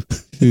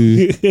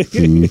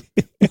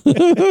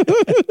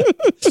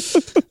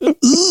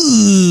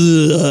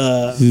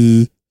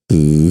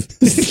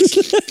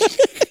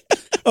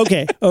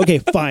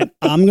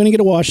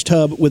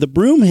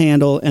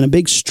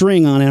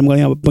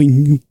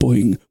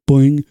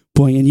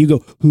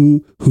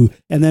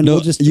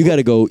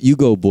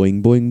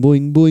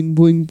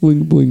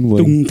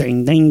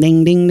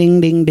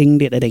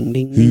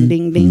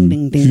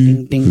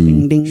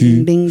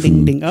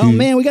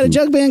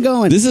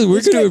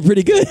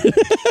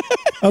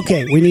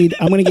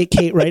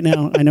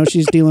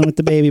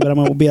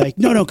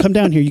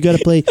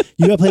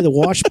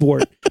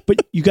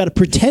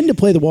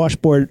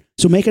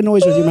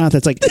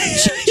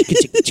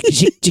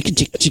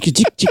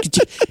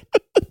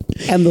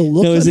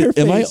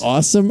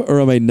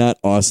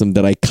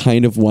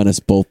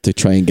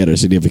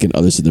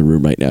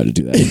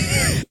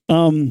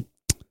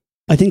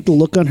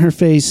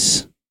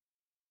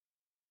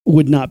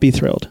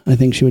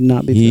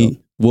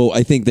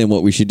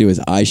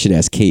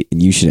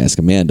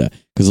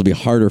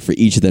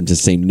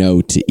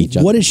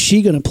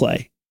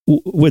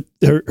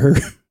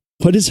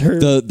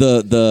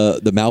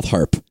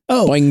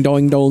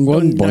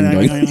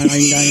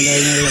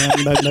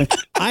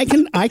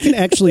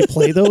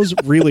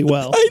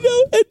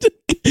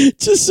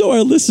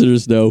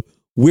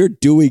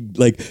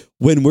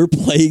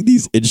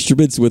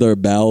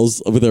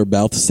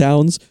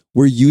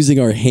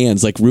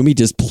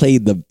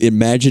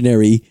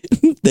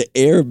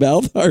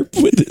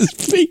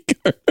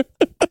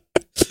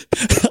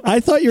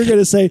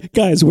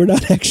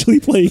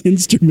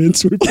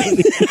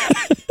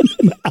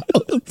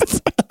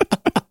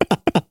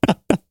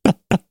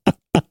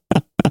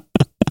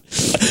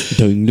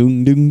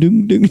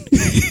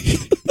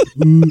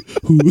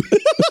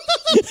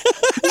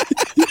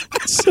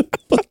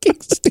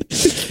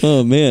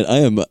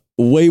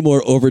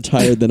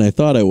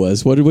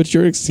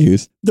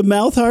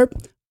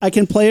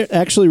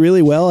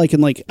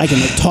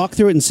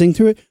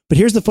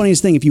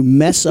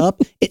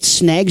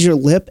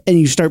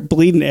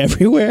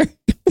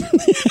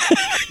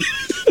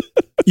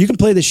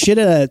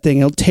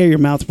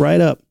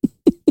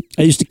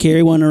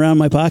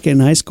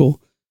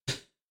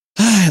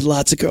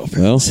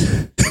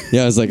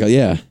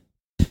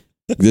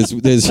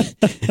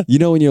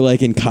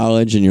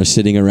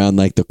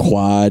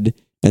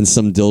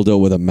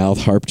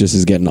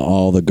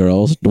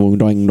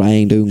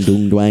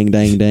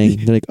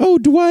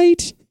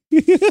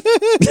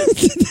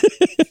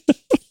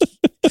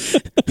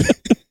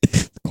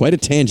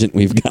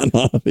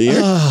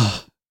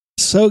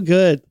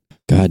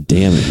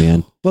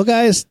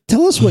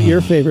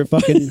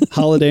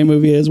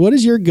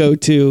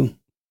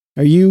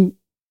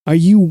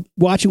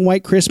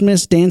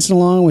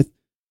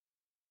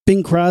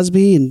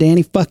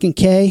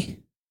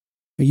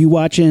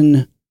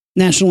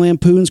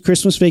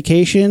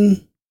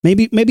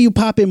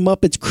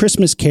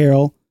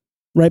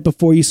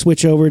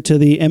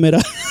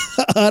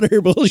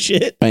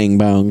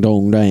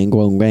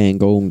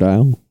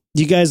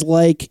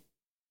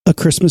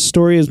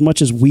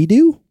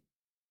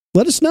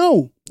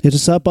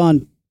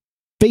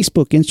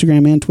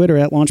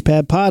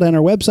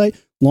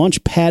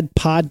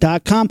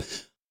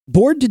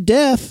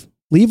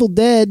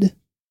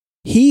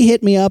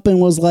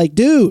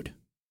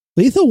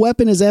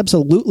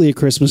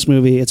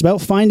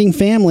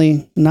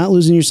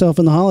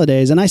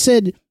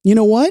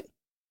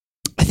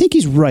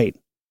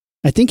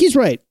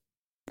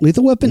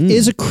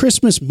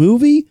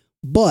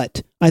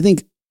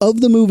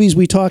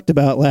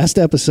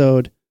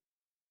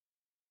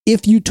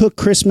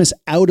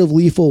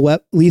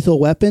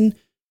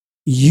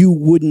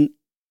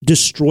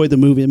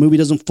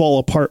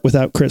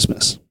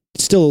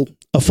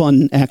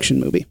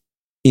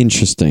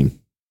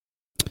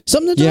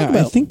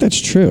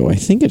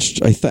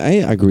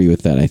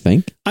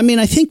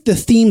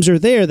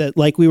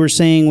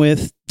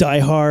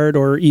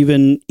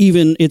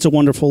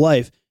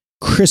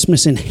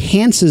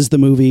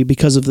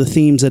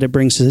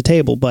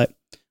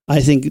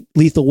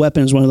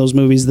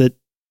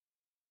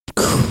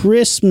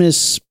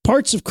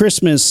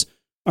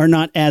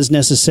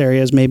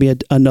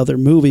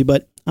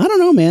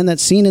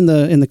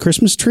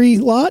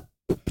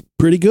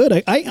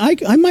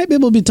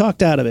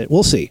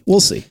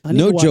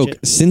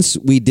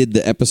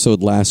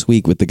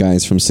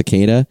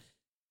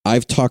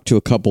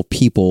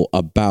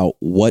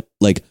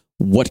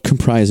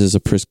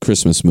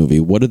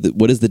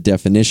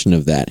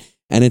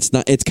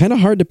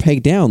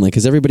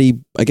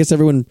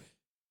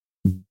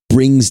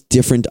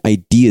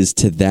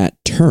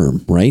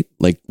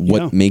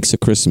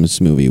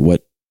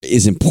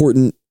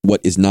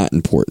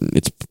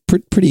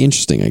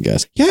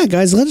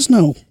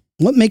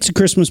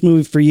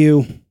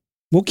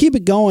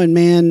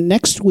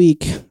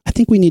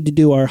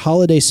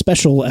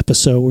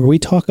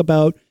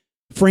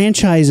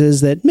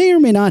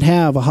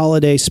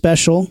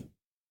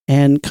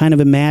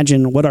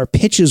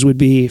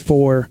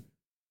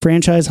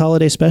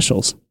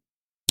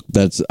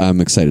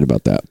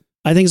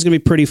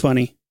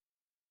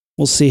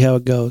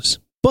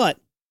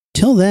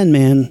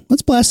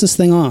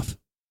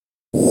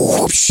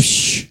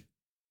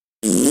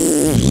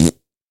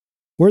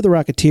 We're the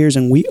Rocketeers,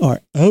 and we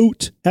are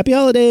out. Happy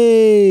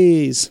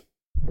holidays!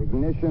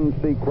 Ignition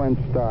sequence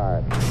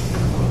start.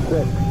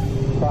 6,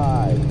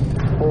 5,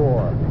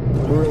 4,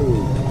 3,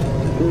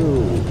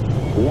 2,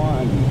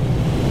 1,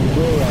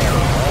 0.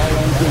 All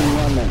engine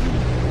running.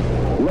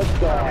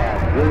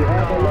 Liftoff. We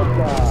have a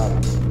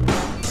liftoff.